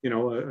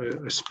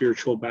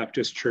spiritual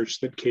Baptist church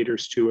that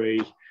caters to a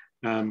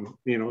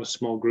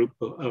small group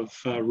of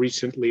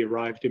recently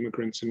arrived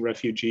immigrants and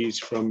refugees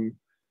from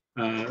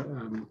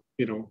the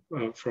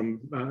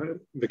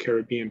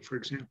Caribbean, for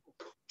example.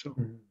 So,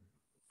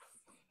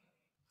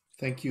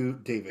 thank you,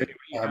 David. Anyway,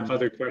 you have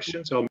other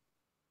questions? So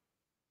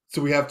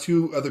we have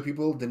two other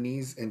people,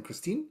 Denise and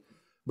Christine.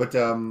 But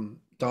Don,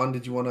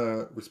 did you want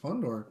to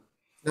respond or?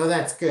 No,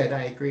 that's good.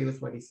 I agree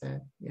with what he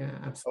said. Yeah,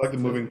 absolutely. I like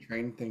the moving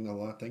train thing a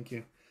lot. Thank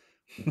you.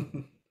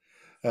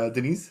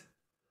 Denise?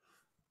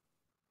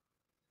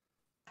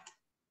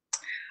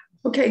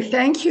 Okay,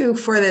 thank you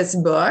for this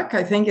book.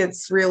 I think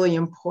it's really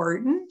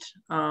important.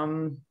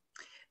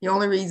 The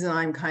only reason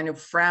I'm kind of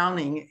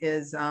frowning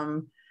is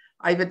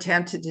I've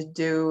attempted to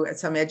do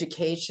some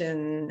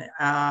education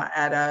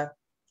at a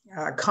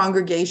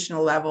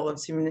congregational level of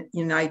some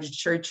United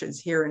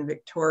Churches here in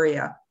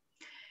Victoria.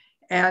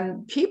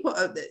 And people,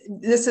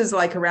 this is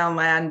like around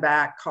land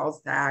back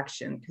calls to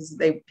action, because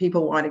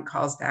people wanted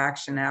calls to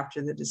action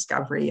after the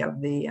discovery of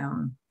the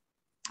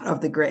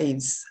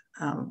graves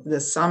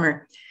this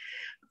summer.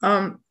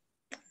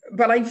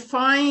 But I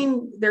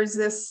find there's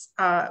this,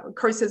 of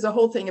course, there's a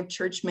whole thing of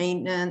church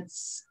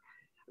maintenance,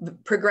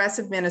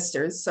 progressive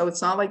ministers. So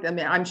it's not like them.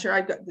 I'm sure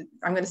I'm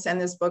going to send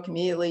this book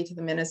immediately to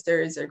the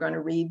ministers. They're going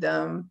to read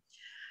them.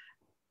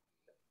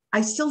 I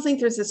still think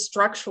there's a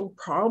structural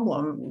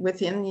problem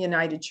within the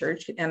United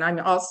Church, and I'm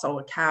also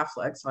a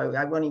Catholic, so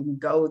I won't even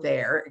go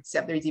there,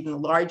 except there's even a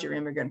larger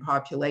immigrant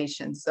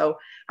population. So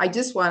I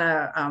just want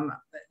to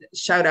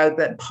shout out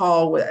that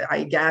Paul,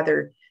 I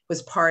gather,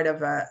 was part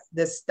of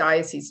this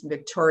diocese in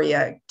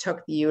Victoria,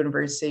 took the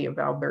University of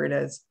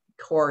Alberta's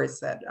course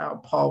that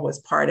Paul was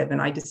part of.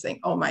 And I just think,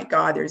 oh my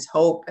God, there's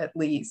hope at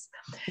least.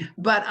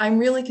 But I'm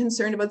really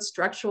concerned about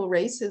structural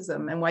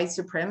racism and white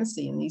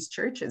supremacy in these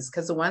churches,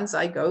 because the ones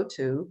I go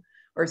to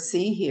or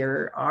see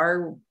here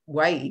are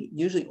white,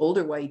 usually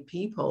older white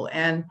people.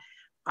 And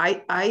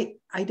I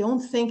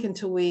don't think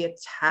until we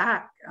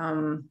attack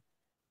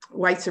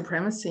white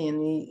supremacy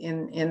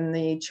in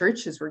the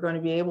churches, we're going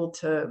to be able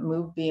to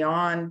move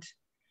beyond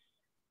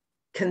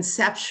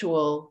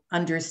conceptual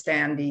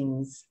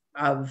understandings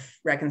of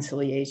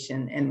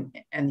reconciliation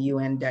and the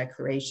UN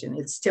Declaration.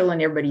 It's still in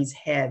everybody's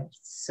head.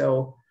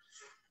 So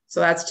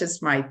that's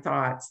just my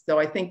thoughts. Though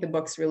I think the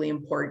book's really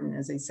important.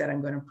 As I said,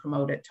 I'm going to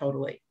promote it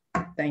totally.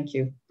 Thank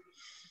you.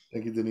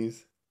 Thank you,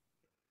 Denise.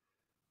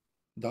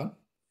 Don?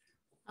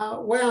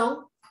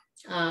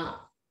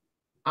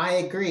 I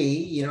agree.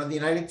 You know, the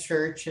United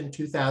Church in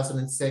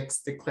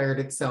 2006 declared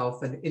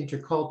itself an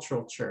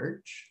intercultural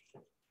church.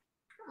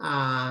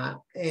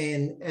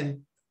 And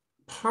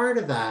part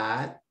of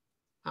that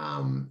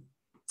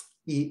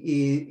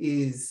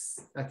is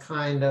a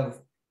kind of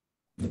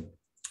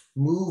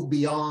move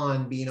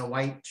beyond being a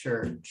white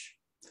church.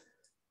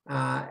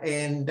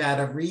 And at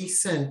a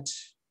recent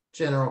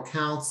General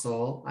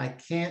Council, I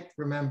can't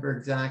remember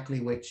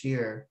exactly which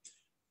year,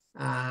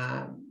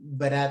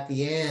 but at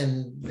the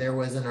end, there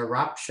was an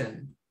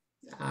eruption.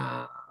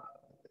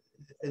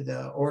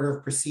 The order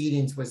of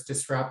proceedings was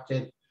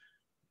disrupted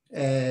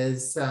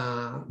as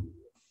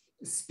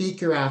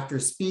speaker after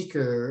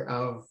speaker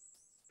of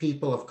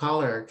people of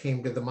color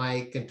came to the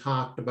mic and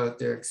talked about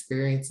their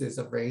experiences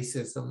of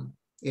racism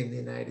in the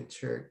United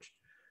Church.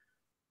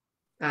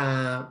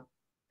 And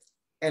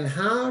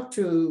how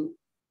to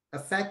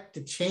affect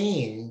the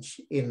change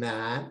in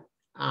that,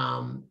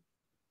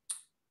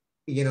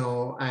 you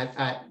know,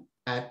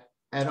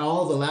 at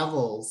all the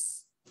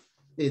levels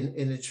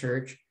in the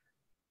church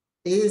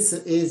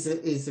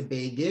is a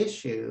big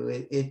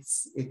issue.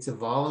 It's a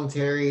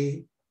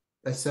voluntary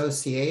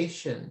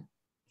association.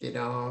 You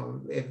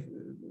know, if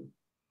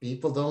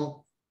people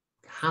don't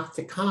have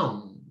to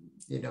come,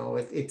 you know,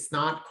 it's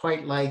not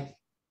quite like,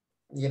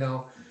 you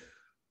know,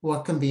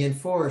 what can be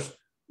enforced.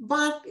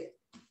 But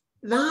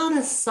that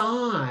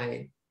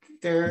aside,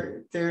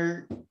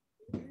 their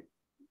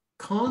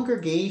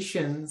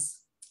congregations,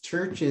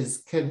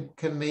 churches can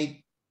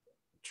make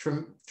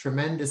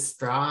tremendous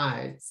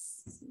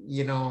strides.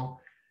 You know,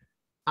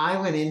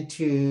 Leslie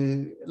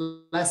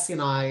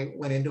and I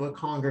went into a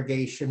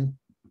congregation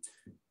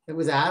that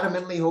was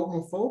adamantly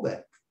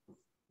homophobic.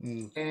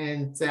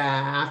 And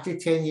after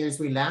 10 years,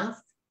 we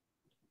left.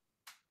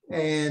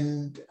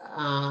 And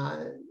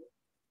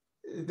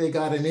they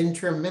got an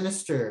interim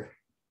minister.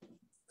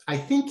 I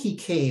think he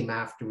came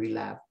after we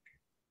left,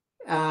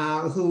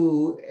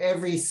 who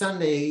every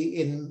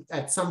Sunday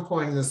at some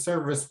point in the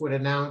service would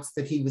announce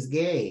that he was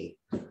gay.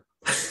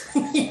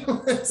 He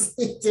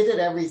did it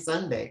every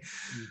Sunday.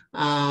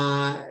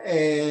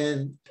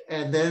 And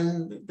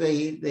then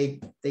they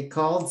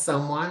called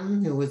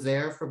someone who was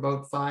there for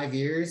about 5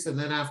 years. And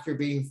then after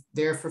being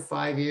there for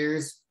 5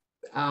 years,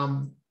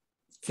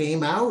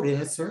 came out in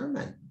a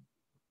sermon.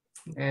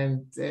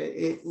 And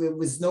it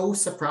was no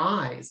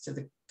surprise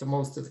to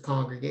most of the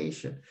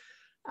congregation.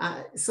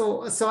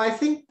 So I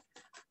think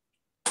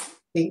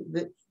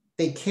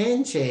they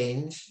can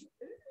change.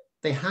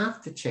 They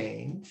have to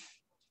change.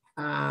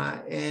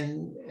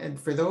 And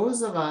for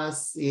those of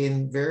us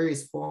in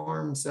various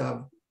forms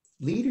of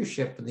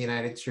leadership in the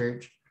United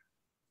Church,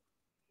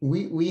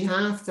 we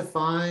have to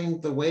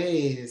find the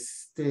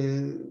ways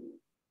to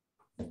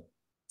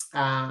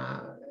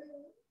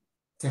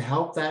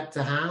help that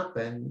to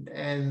happen.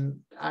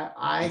 And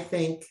I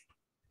think,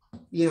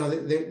 you know,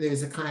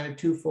 there's a kind of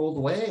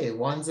twofold way.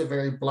 One's a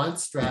very blunt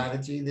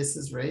strategy. This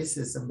is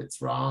racism.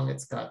 It's wrong.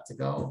 It's got to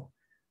go.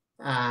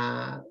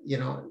 You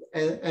know,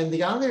 and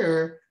the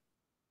other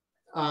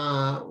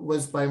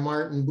was by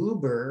Martin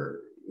Buber,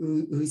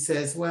 who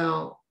says,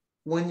 well,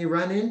 when you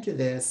run into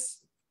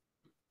this,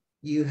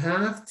 you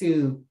have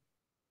to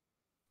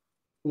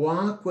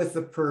walk with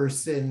the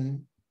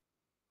person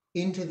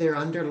into their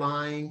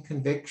underlying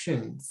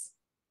convictions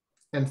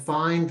and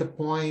find the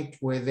point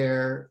where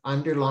their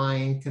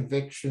underlying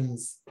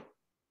convictions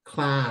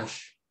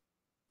clash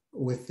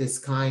with this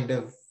kind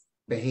of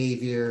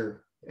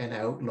behavior and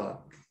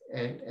outlook,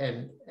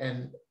 and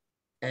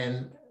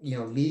you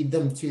know, lead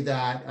them to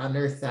that,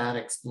 unearth that,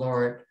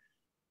 explore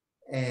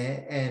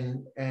it,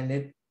 and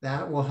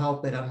that will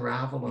help it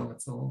unravel on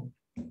its own.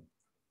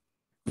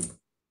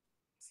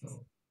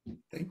 So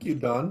Thank you,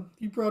 Don.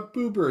 You brought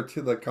Boober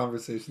to the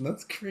conversation.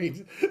 That's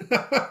great.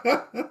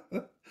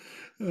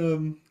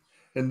 um,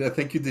 and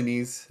thank you,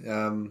 Denise.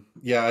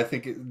 Yeah, I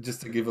think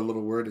just to give a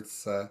little word,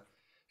 it's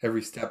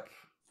every step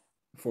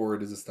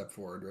forward is a step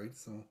forward, right?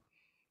 So,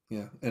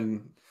 yeah.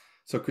 And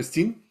so,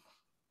 Christine?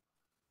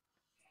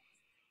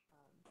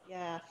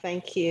 Yeah,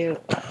 thank you.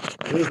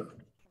 Good.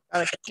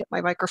 Gotta get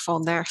my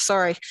microphone there.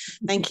 Sorry.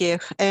 Thank you.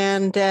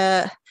 And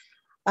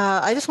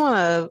I just want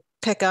to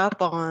pick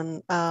up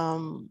on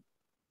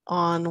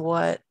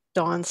what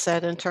Dawn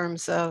said in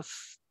terms of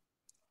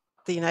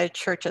the United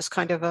Church as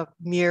kind of a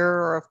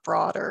mirror of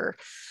broader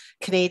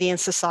Canadian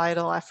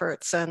societal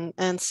efforts.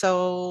 And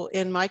so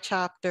in my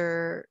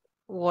chapter,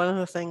 one of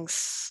the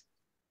things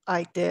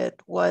I did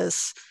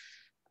was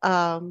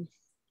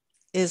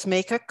is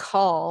make a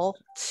call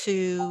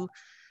to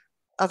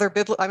other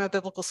I'm a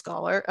biblical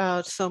scholar,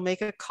 so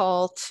make a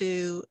call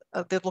to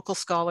biblical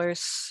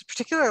scholars,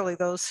 particularly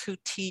those who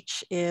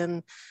teach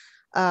in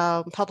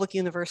public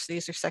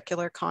universities or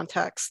secular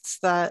contexts,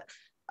 that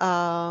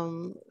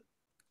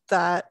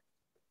that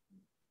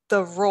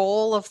the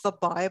role of the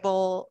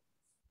Bible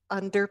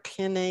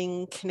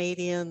underpinning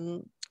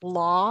Canadian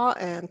law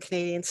and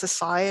Canadian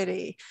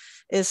society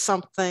is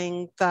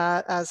something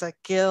that, as a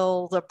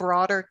guild, a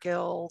broader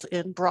guild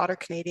in broader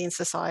Canadian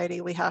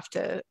society, we have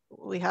to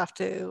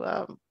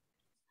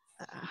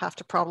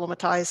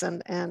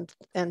problematize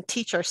and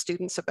teach our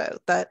students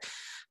about. That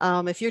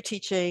if you're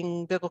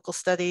teaching biblical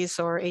studies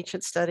or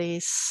ancient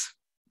studies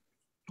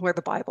where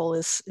the Bible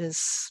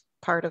is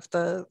part of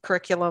the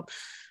curriculum,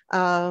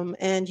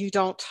 and you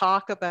don't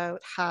talk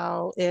about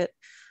how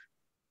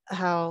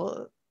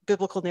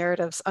biblical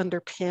narratives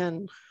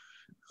underpin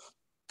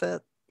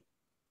the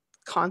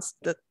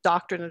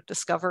doctrine of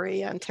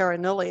discovery and terra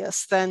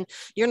nullius, then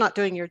you're not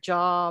doing your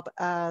job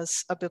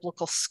as a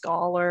biblical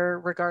scholar,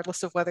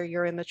 regardless of whether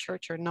you're in the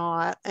church or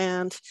not,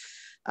 and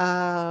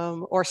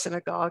or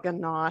synagogue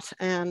and not.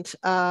 And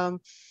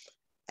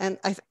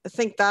I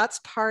think that's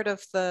part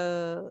of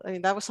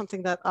that was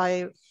something that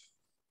I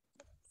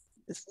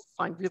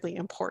find really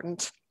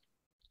important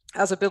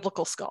as a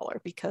biblical scholar,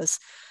 because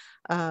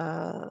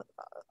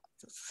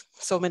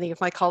so many of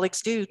my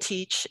colleagues do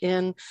teach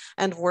in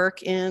and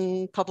work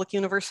in public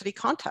university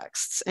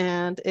contexts.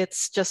 And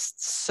it's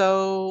just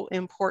so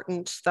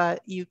important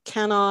that you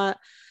cannot,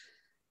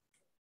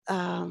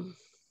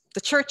 the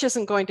church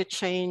isn't going to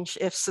change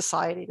if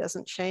society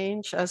doesn't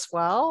change as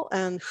well.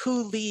 And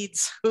who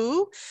leads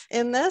who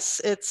in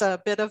this? It's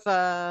a bit of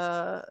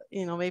a,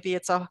 maybe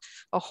it's a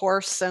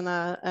horse and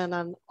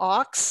an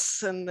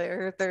ox, and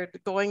they're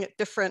going at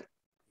different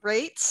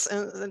rates,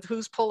 and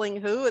who's pulling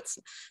who. It's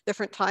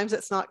different times,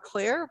 it's not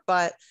clear,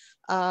 but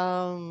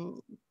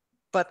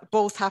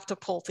both have to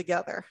pull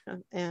together.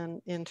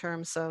 And in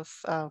terms of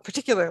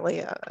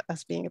particularly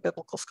as being a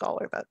biblical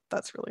scholar,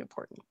 that's really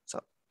important. So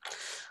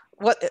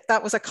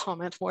that was a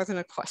comment more than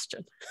a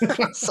question.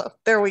 So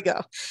there we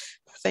go.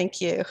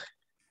 Thank you.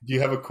 Do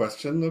you have a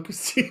question, though,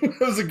 Christine?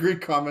 That was a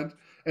great comment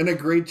and a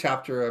great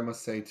chapter, I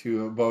must say,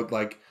 too, about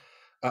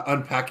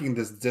unpacking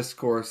this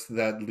discourse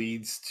that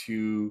leads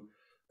to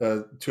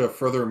a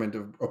furtherment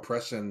of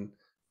oppression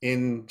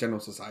in general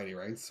society,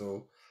 right?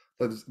 So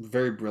that's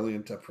very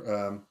brilliant,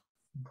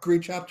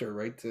 great chapter,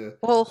 right?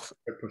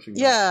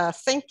 Yeah,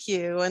 thank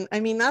you. And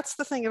I mean, that's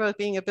the thing about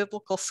being a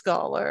biblical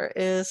scholar,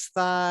 is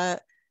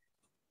that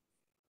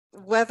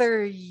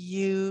whether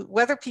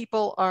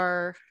people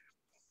are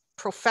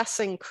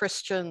professing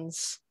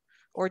Christians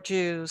or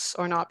Jews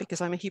or not,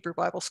 because I'm a Hebrew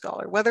Bible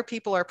scholar, whether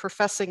people are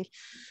professing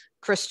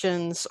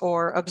Christians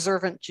or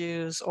observant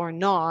Jews or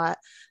not,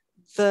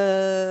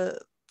 the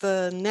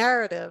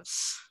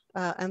narratives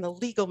and the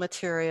legal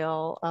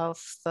material of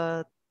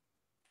the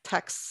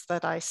texts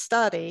that I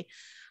study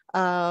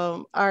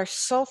are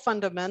so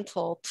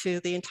fundamental to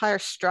the entire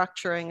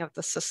structuring of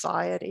the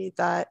society,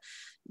 that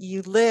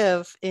you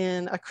live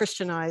in a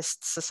Christianized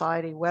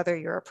society, whether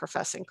you're a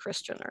professing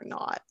Christian or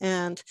not.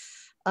 And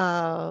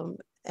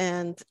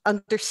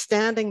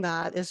understanding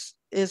that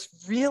is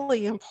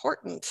really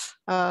important.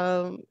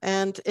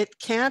 And it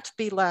can't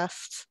be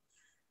left,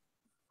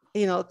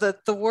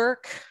 the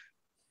work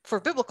for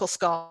biblical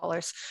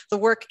scholars, the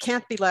work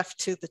can't be left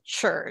to the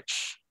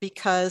church,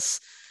 because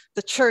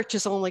the church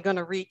is only going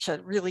to reach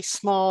a really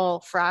small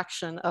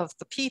fraction of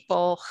the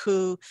people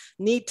who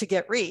need to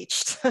get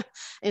reached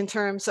in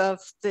terms of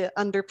the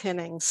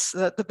underpinnings,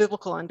 the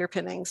biblical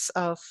underpinnings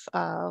of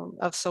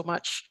so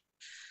much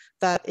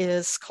that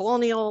is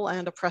colonial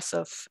and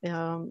oppressive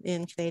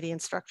in Canadian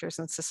structures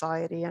and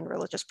society and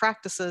religious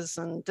practices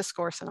and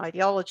discourse and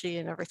ideology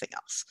and everything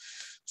else.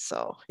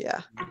 So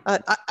yeah,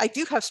 I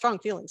do have strong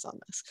feelings on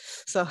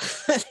this. So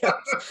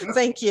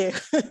thank you.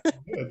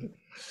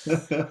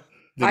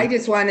 I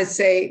just want to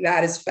say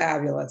that is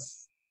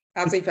fabulous.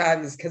 Absolutely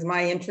fabulous, because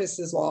my interest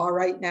is law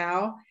right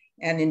now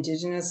and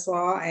Indigenous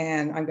law.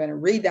 And I'm going to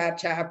read that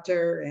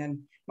chapter. And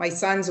my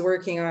son's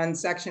working on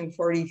section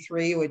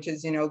 43, which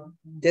is,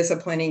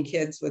 disciplining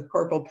kids with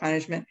corporal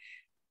punishment.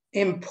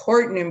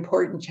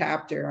 Important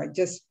chapter.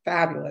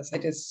 Fabulous.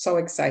 I'm just so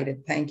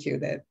excited. Thank you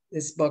that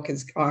this book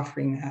is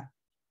offering that.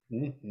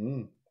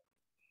 Mm-hmm.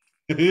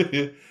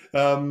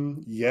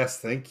 Yes,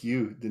 thank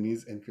you,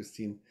 Denise and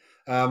Christine.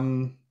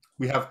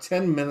 We have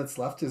 10 minutes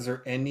left. Is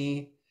there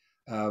any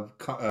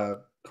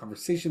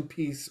conversation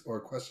piece or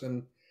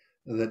question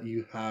that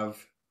you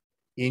have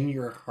in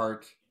your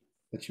heart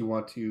that you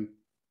want to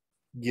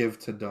give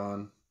to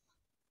Dawn,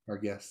 our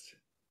guest?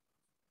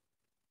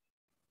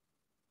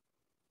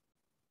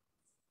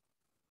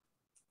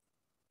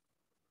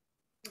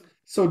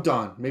 So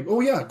Dawn, maybe. Oh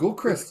yeah, go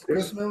Chris.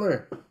 Chris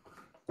Miller.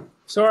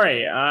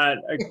 Sorry.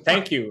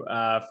 Thank you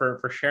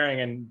for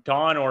sharing. And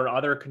Dawn or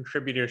other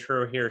contributors who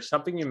are here,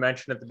 something you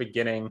mentioned at the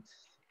beginning.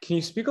 Can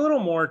you speak a little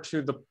more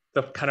to the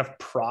kind of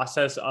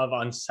process of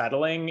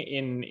unsettling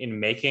in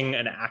making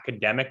an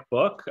academic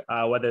book,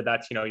 whether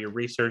that's, you know, your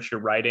research, your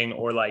writing,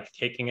 or like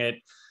taking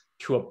it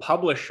to a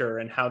publisher,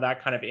 and how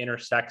that kind of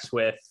intersects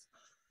with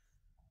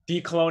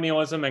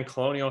decolonialism and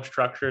colonial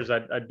structures?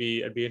 I'd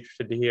be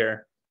interested to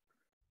hear.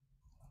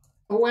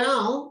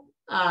 Well,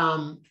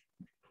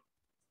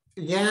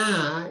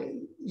 yeah,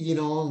 you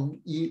know,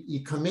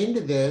 you come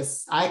into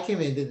this, I came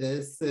into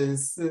this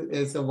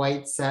as a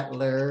white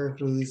settler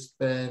who's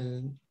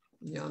been,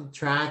 you know,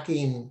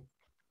 tracking,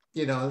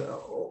 you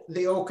know,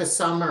 the Oka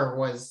Summer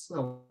was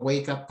a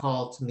wake-up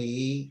call to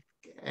me,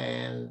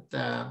 and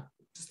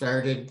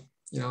started,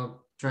 you know,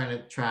 trying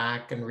to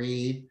track and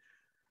read.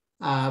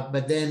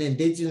 But then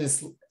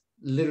Indigenous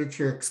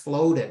literature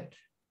exploded,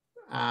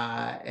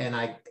 and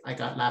I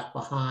got left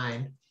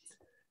behind.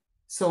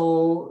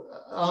 So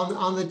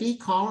on the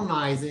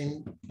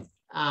decolonizing,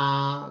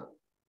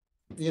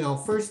 you know,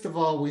 first of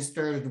all, we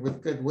started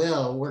with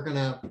goodwill. We're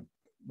gonna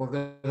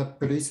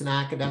produce an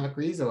academic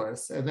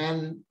resource, and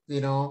then,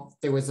 you know,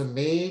 there was a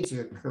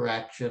major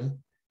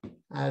correction.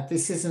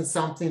 This isn't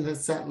something that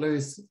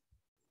settlers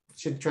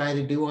should try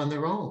to do on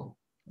their own.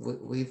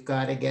 We've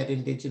got to get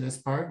Indigenous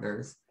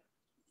partners,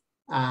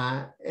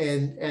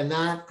 and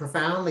that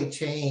profoundly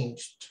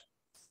changed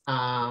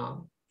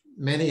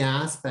many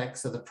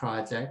aspects of the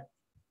project.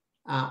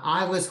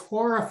 I was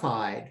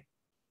horrified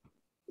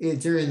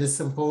during the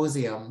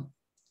symposium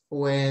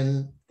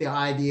when the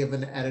idea of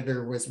an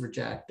editor was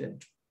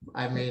rejected.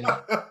 I mean,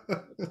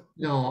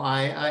 no,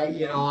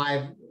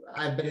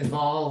 I've been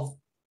involved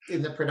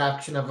in the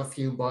production of a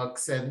few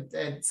books, and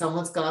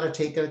someone's got to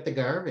take out the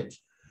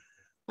garbage.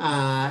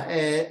 But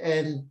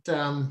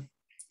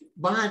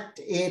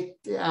it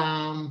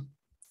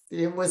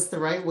was the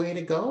right way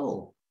to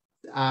go.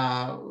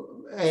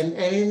 And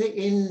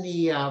in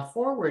the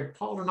foreword,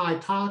 Paul and I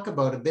talk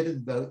about a bit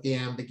about the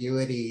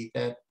ambiguity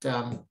that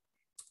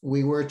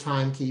we were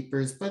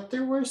timekeepers, but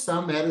there were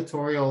some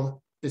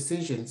editorial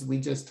decisions we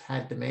just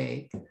had to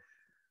make.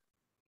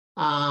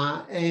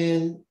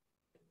 And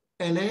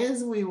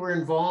as we were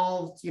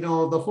involved, you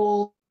know, the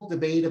whole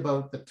debate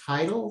about the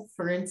title,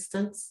 for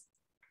instance,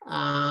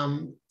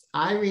 I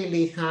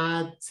really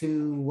had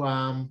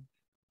to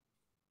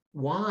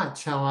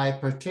watch how I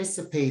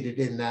participated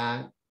in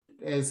that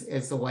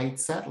as a white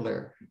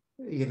settler.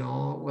 You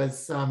know, it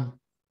was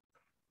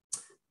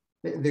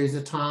there's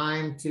a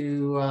time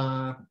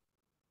to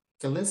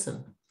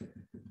listen,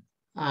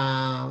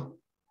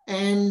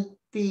 and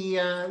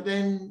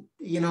then,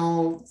 you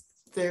know,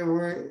 there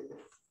were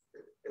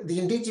the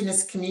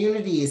Indigenous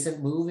community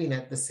isn't moving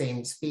at the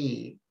same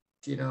speed,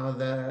 you know,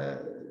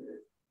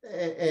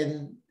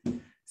 and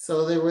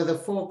so there were the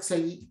folks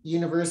at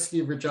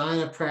University of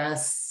Regina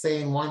Press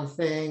saying one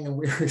thing and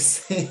we were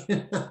saying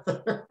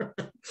another.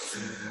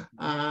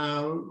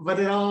 But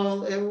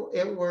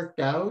it worked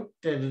out,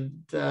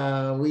 and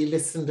we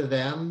listened to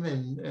them,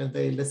 and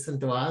they listened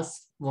to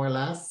us, more or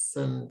less.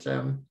 And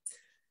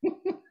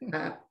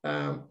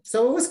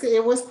so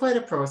it was quite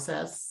a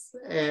process,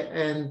 but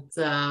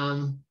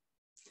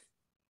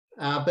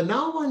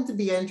not one to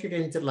be entered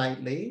into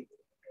lightly.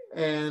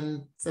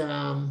 And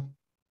and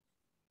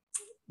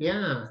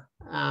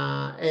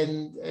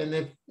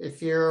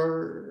if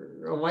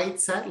you're a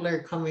white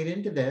settler coming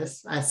into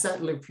this, a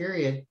settler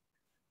period,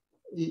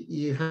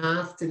 you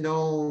have to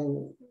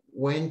know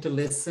when to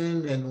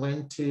listen and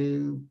when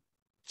to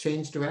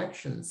change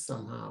directions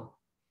somehow.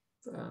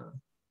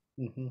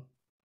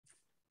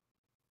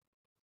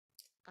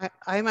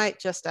 I might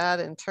just add,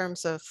 in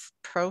terms of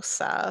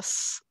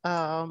process,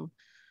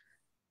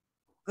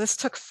 this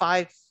took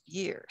 5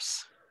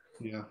 years.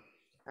 Yeah.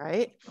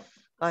 Right?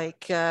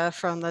 Like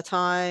from the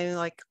time,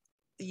 like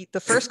the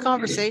first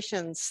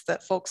conversations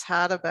that folks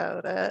had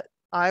about it,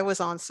 I was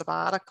on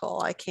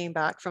sabbatical. I came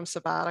back from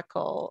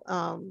sabbatical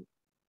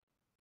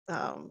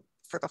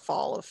for the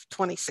fall of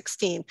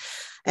 2016.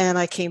 And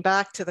I came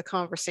back to the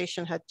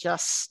conversation had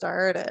just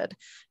started.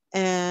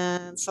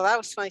 And so that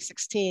was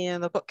 2016,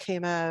 and the book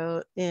came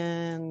out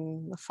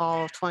in the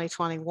fall of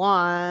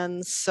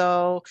 2021.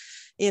 So,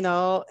 you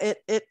know,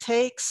 it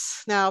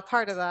takes, now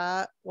part of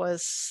that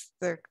was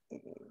there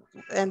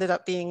ended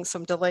up being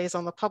some delays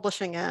on the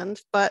publishing end,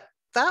 but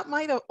that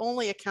might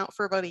only account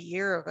for about a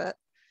year of it.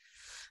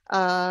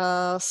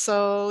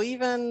 So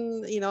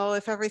even, you know,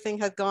 if everything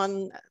had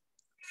gone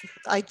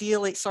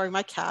ideally, sorry,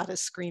 my cat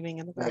is screaming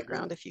in the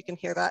background, if you can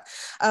hear that.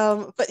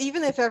 But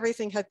even if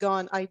everything had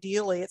gone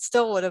ideally, it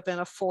still would have been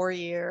a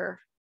 4-year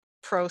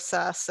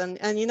process.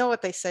 And you know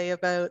what they say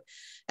about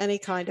any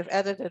kind of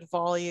edited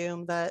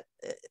volume that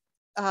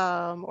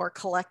or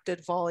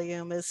collected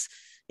volume is,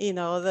 you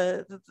know,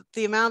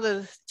 the amount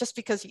of, just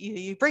because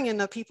you bring in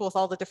the people with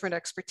all the different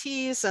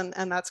expertise and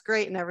that's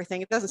great and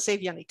everything, it doesn't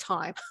save you any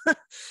time.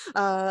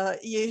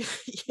 You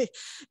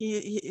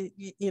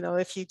know,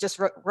 if you just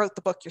wrote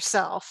the book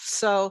yourself.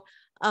 So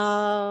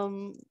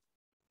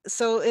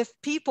so if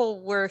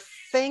people were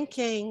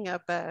thinking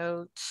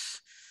about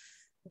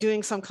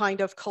doing some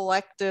kind of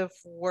collective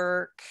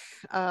work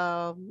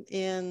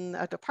in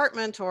a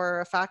department or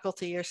a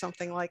faculty or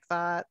something like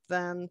that,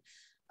 then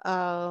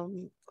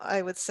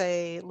I would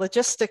say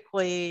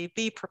logistically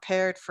be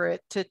prepared for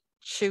it to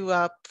chew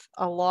up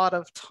a lot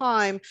of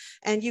time,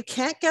 and you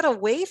can't get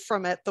away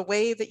from it the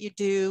way that you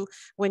do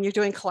when you're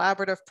doing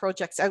collaborative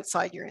projects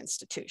outside your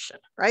institution,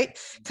 right?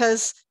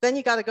 Because then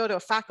you got to go to a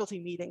faculty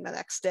meeting the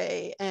next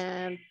day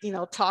and, you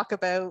know, talk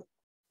about,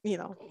 you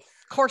know,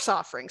 course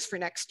offerings for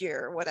next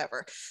year or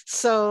whatever.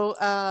 So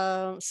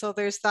so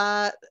there's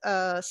that.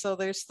 So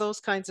there's those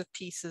kinds of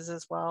pieces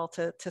as well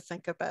to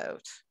think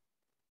about.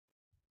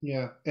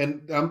 Yeah,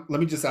 and let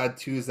me just add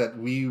too is that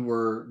we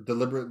were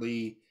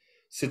deliberately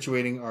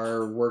situating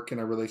our work and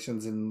our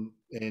relations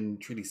in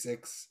Treaty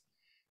 6,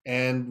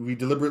 and we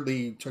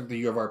deliberately took the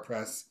U of R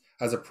press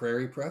as a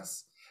prairie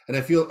press. And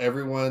I feel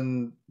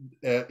everyone,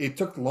 it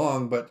took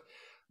long, but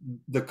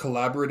the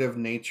collaborative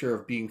nature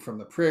of being from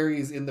the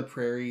prairies, in the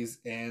prairies,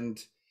 and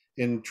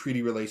in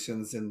treaty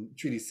relations in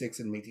Treaty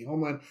 6 and Métis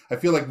Homeland, I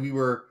feel like we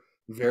were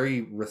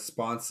very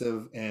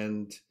responsive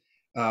and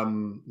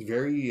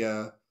very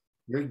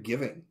very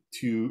giving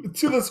to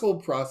this whole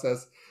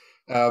process,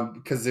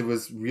 because it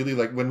was really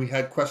like when we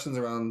had questions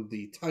around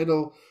the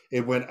title,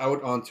 it went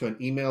out onto an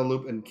email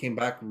loop and came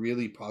back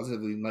really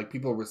positively, and like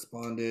people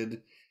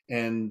responded,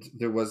 and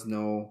there was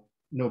no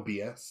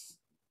BS,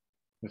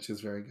 which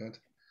is very good.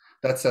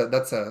 That's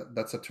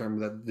a term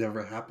that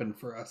never happened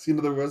for us. You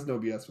know, there was no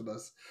BS with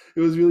us. It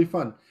was really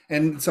fun,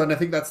 and I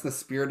think that's the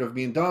spirit of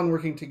me and Don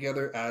working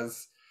together,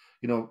 as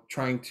you know,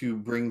 trying to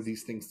bring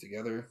these things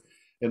together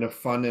in a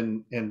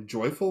fun and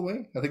joyful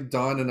way. I think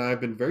Don and I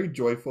have been very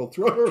joyful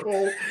throughout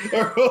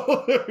our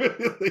whole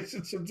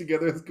relationship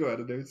together as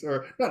co-editors,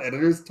 or not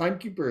editors,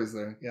 timekeepers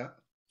there. Yeah.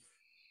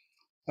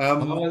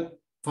 Paul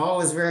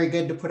was very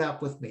good to put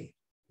up with me.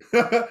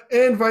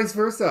 And vice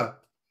versa.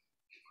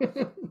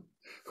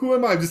 Who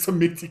am I? I'm just a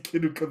Métis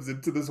kid who comes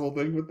into this whole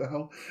thing. What the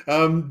hell?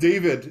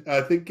 David,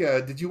 I think,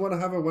 did you want to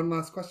have one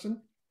last question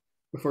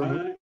before we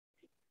move?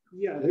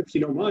 Yeah, if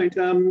you don't mind.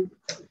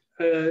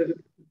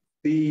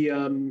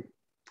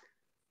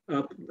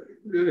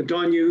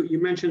 Don, you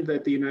mentioned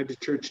that the United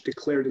Church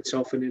declared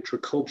itself an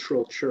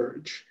intercultural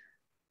church.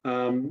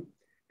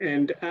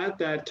 And at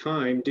that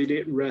time, did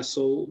it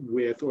wrestle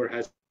with, or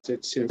has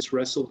it since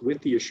wrestled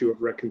with, the issue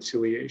of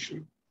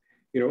reconciliation?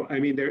 You know, I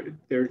mean, there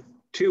are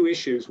two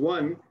issues.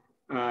 One,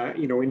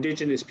 you know,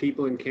 Indigenous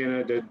people in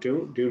Canada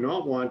do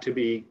not want to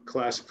be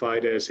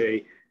classified as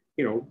a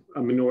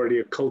minority,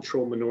 a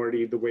cultural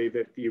minority, the way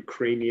that the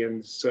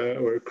Ukrainians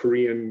or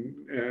Korean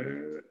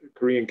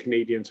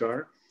Canadians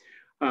are.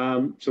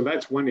 So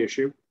that's one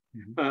issue.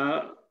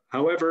 Mm-hmm.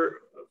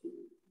 However,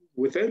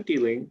 without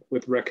dealing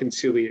with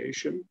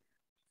reconciliation,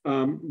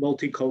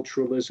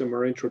 multiculturalism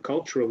or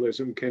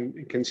interculturalism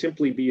can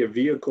simply be a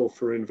vehicle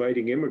for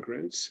inviting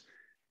immigrants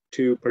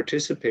to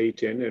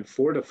participate in and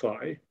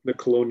fortify the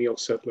colonial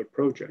settler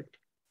project.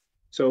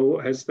 So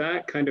has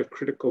that kind of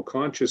critical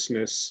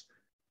consciousness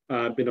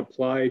been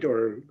applied,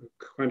 or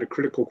kind of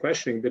critical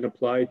questioning been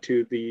applied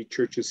to the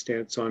church's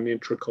stance on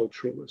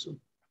interculturalism?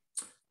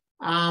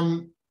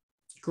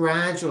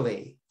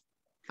 Gradually,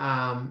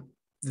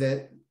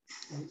 the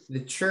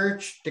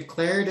church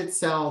declared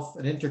itself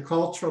an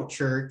intercultural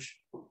church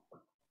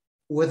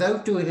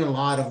without doing a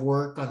lot of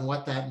work on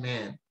what that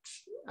meant.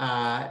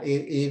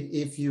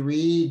 If you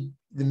read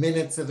the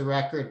minutes of the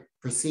record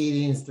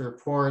proceedings, the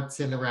reports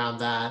in around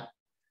that,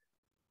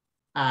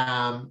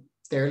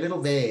 they're a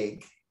little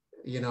vague.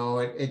 You know,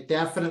 it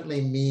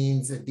definitely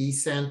means a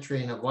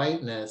decentering of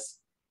whiteness.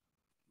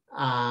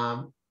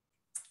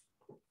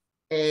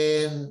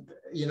 And,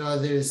 you know,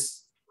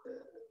 there's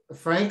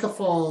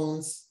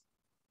Francophones,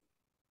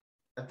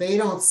 they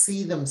don't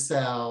see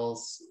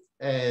themselves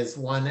as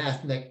one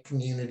ethnic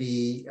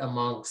community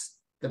amongst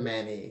the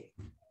many.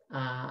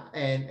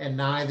 And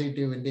neither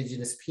do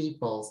Indigenous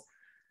peoples.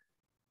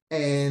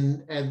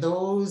 And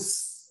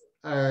those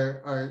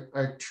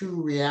are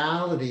two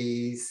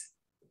realities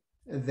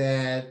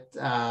that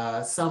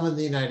some in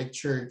the United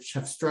Church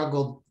have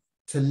struggled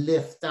to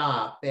lift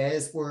up.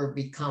 As we're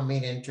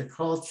becoming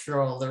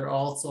intercultural, there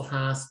also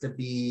has to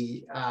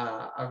be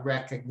a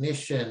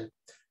recognition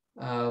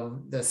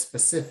of the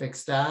specific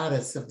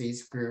status of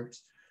these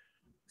groups.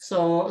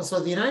 So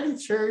the United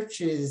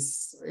Church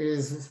is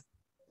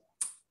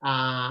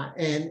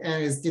and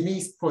as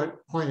Denise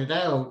pointed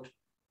out,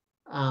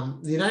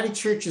 the United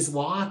Church is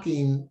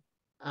walking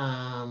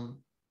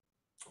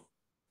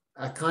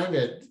a kind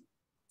of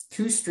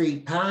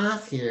two-street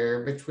path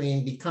here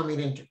between becoming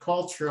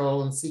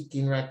intercultural and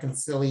seeking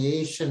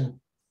reconciliation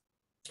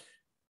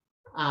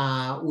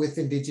with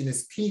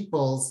Indigenous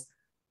peoples.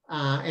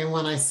 And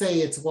when I say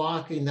it's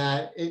walking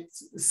that,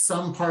 it's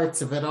some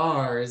parts of it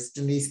are, as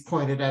Denise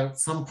pointed out,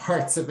 some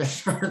parts of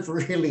it aren't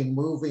really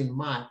moving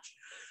much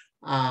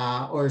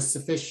or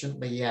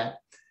sufficiently yet.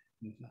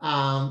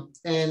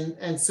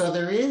 And so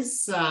there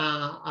is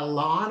a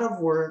lot of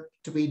work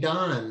to be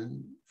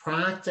done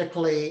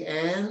practically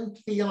and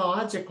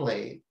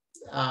theologically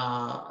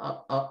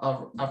around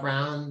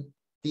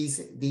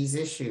these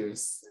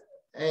issues.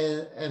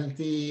 And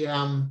the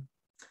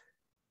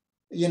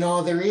you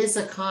know, there is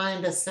a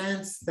kind of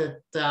sense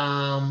that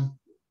the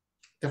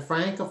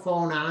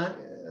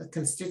Francophone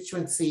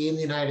constituency in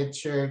the United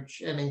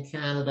Church and in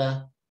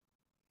Canada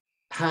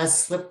has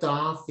slipped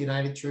off the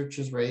United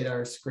Church's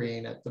radar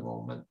screen at the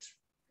moment.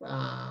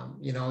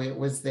 You know, it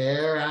was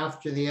there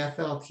after the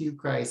FLQ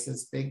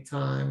crisis, big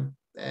time,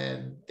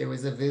 and there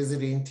was a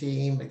visiting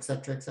team, et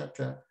cetera, et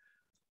cetera.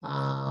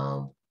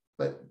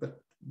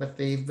 But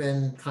they've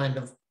been kind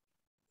of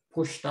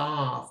pushed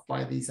off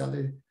by these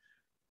other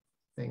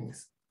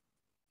things.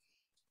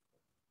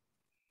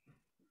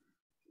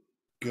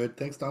 Good.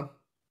 Thanks, Don.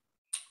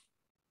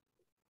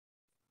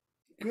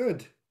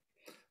 Good.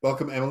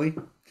 Welcome, Emily.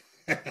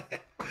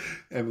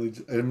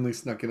 Emily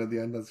snuck in at the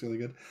end. That's really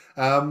good.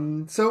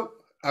 So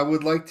I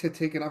would like to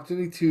take an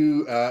opportunity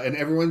to, and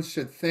everyone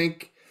should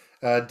thank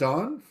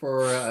Don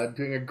for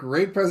doing a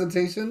great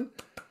presentation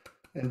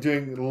and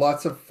doing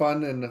lots of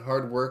fun and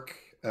hard work,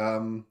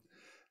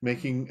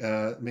 making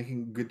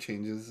good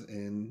changes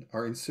in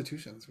our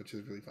institutions, which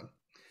is really fun.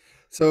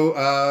 So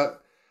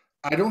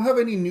I don't have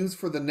any news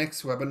for the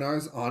next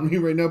webinars on me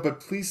right now, but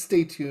please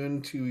stay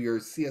tuned to your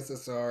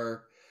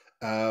CSSR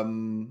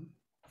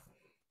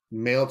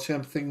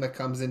MailChimp thing that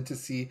comes in to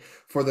see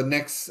for the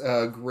next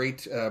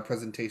great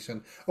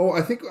presentation.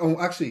 At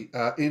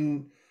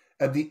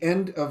the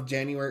end of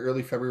January,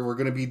 early February, we're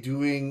going to be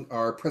doing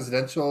our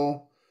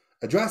presidential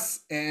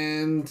address,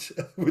 and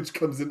which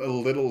comes in a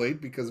little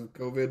late because of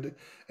COVID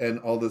and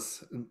all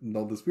this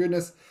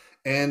weirdness.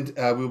 And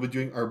we'll be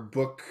doing our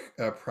book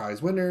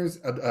prize winners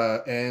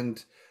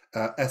and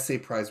essay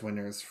prize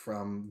winners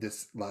from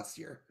this last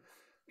year.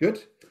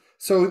 Good.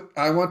 So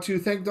I want to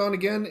thank Don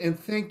again, and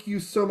thank you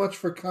so much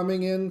for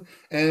coming in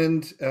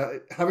and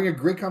having a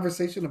great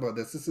conversation about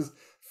this. This is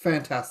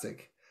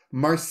fantastic.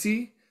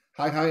 Marcy,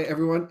 hi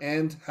everyone,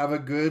 and have a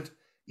good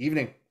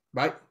evening.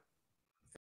 Bye.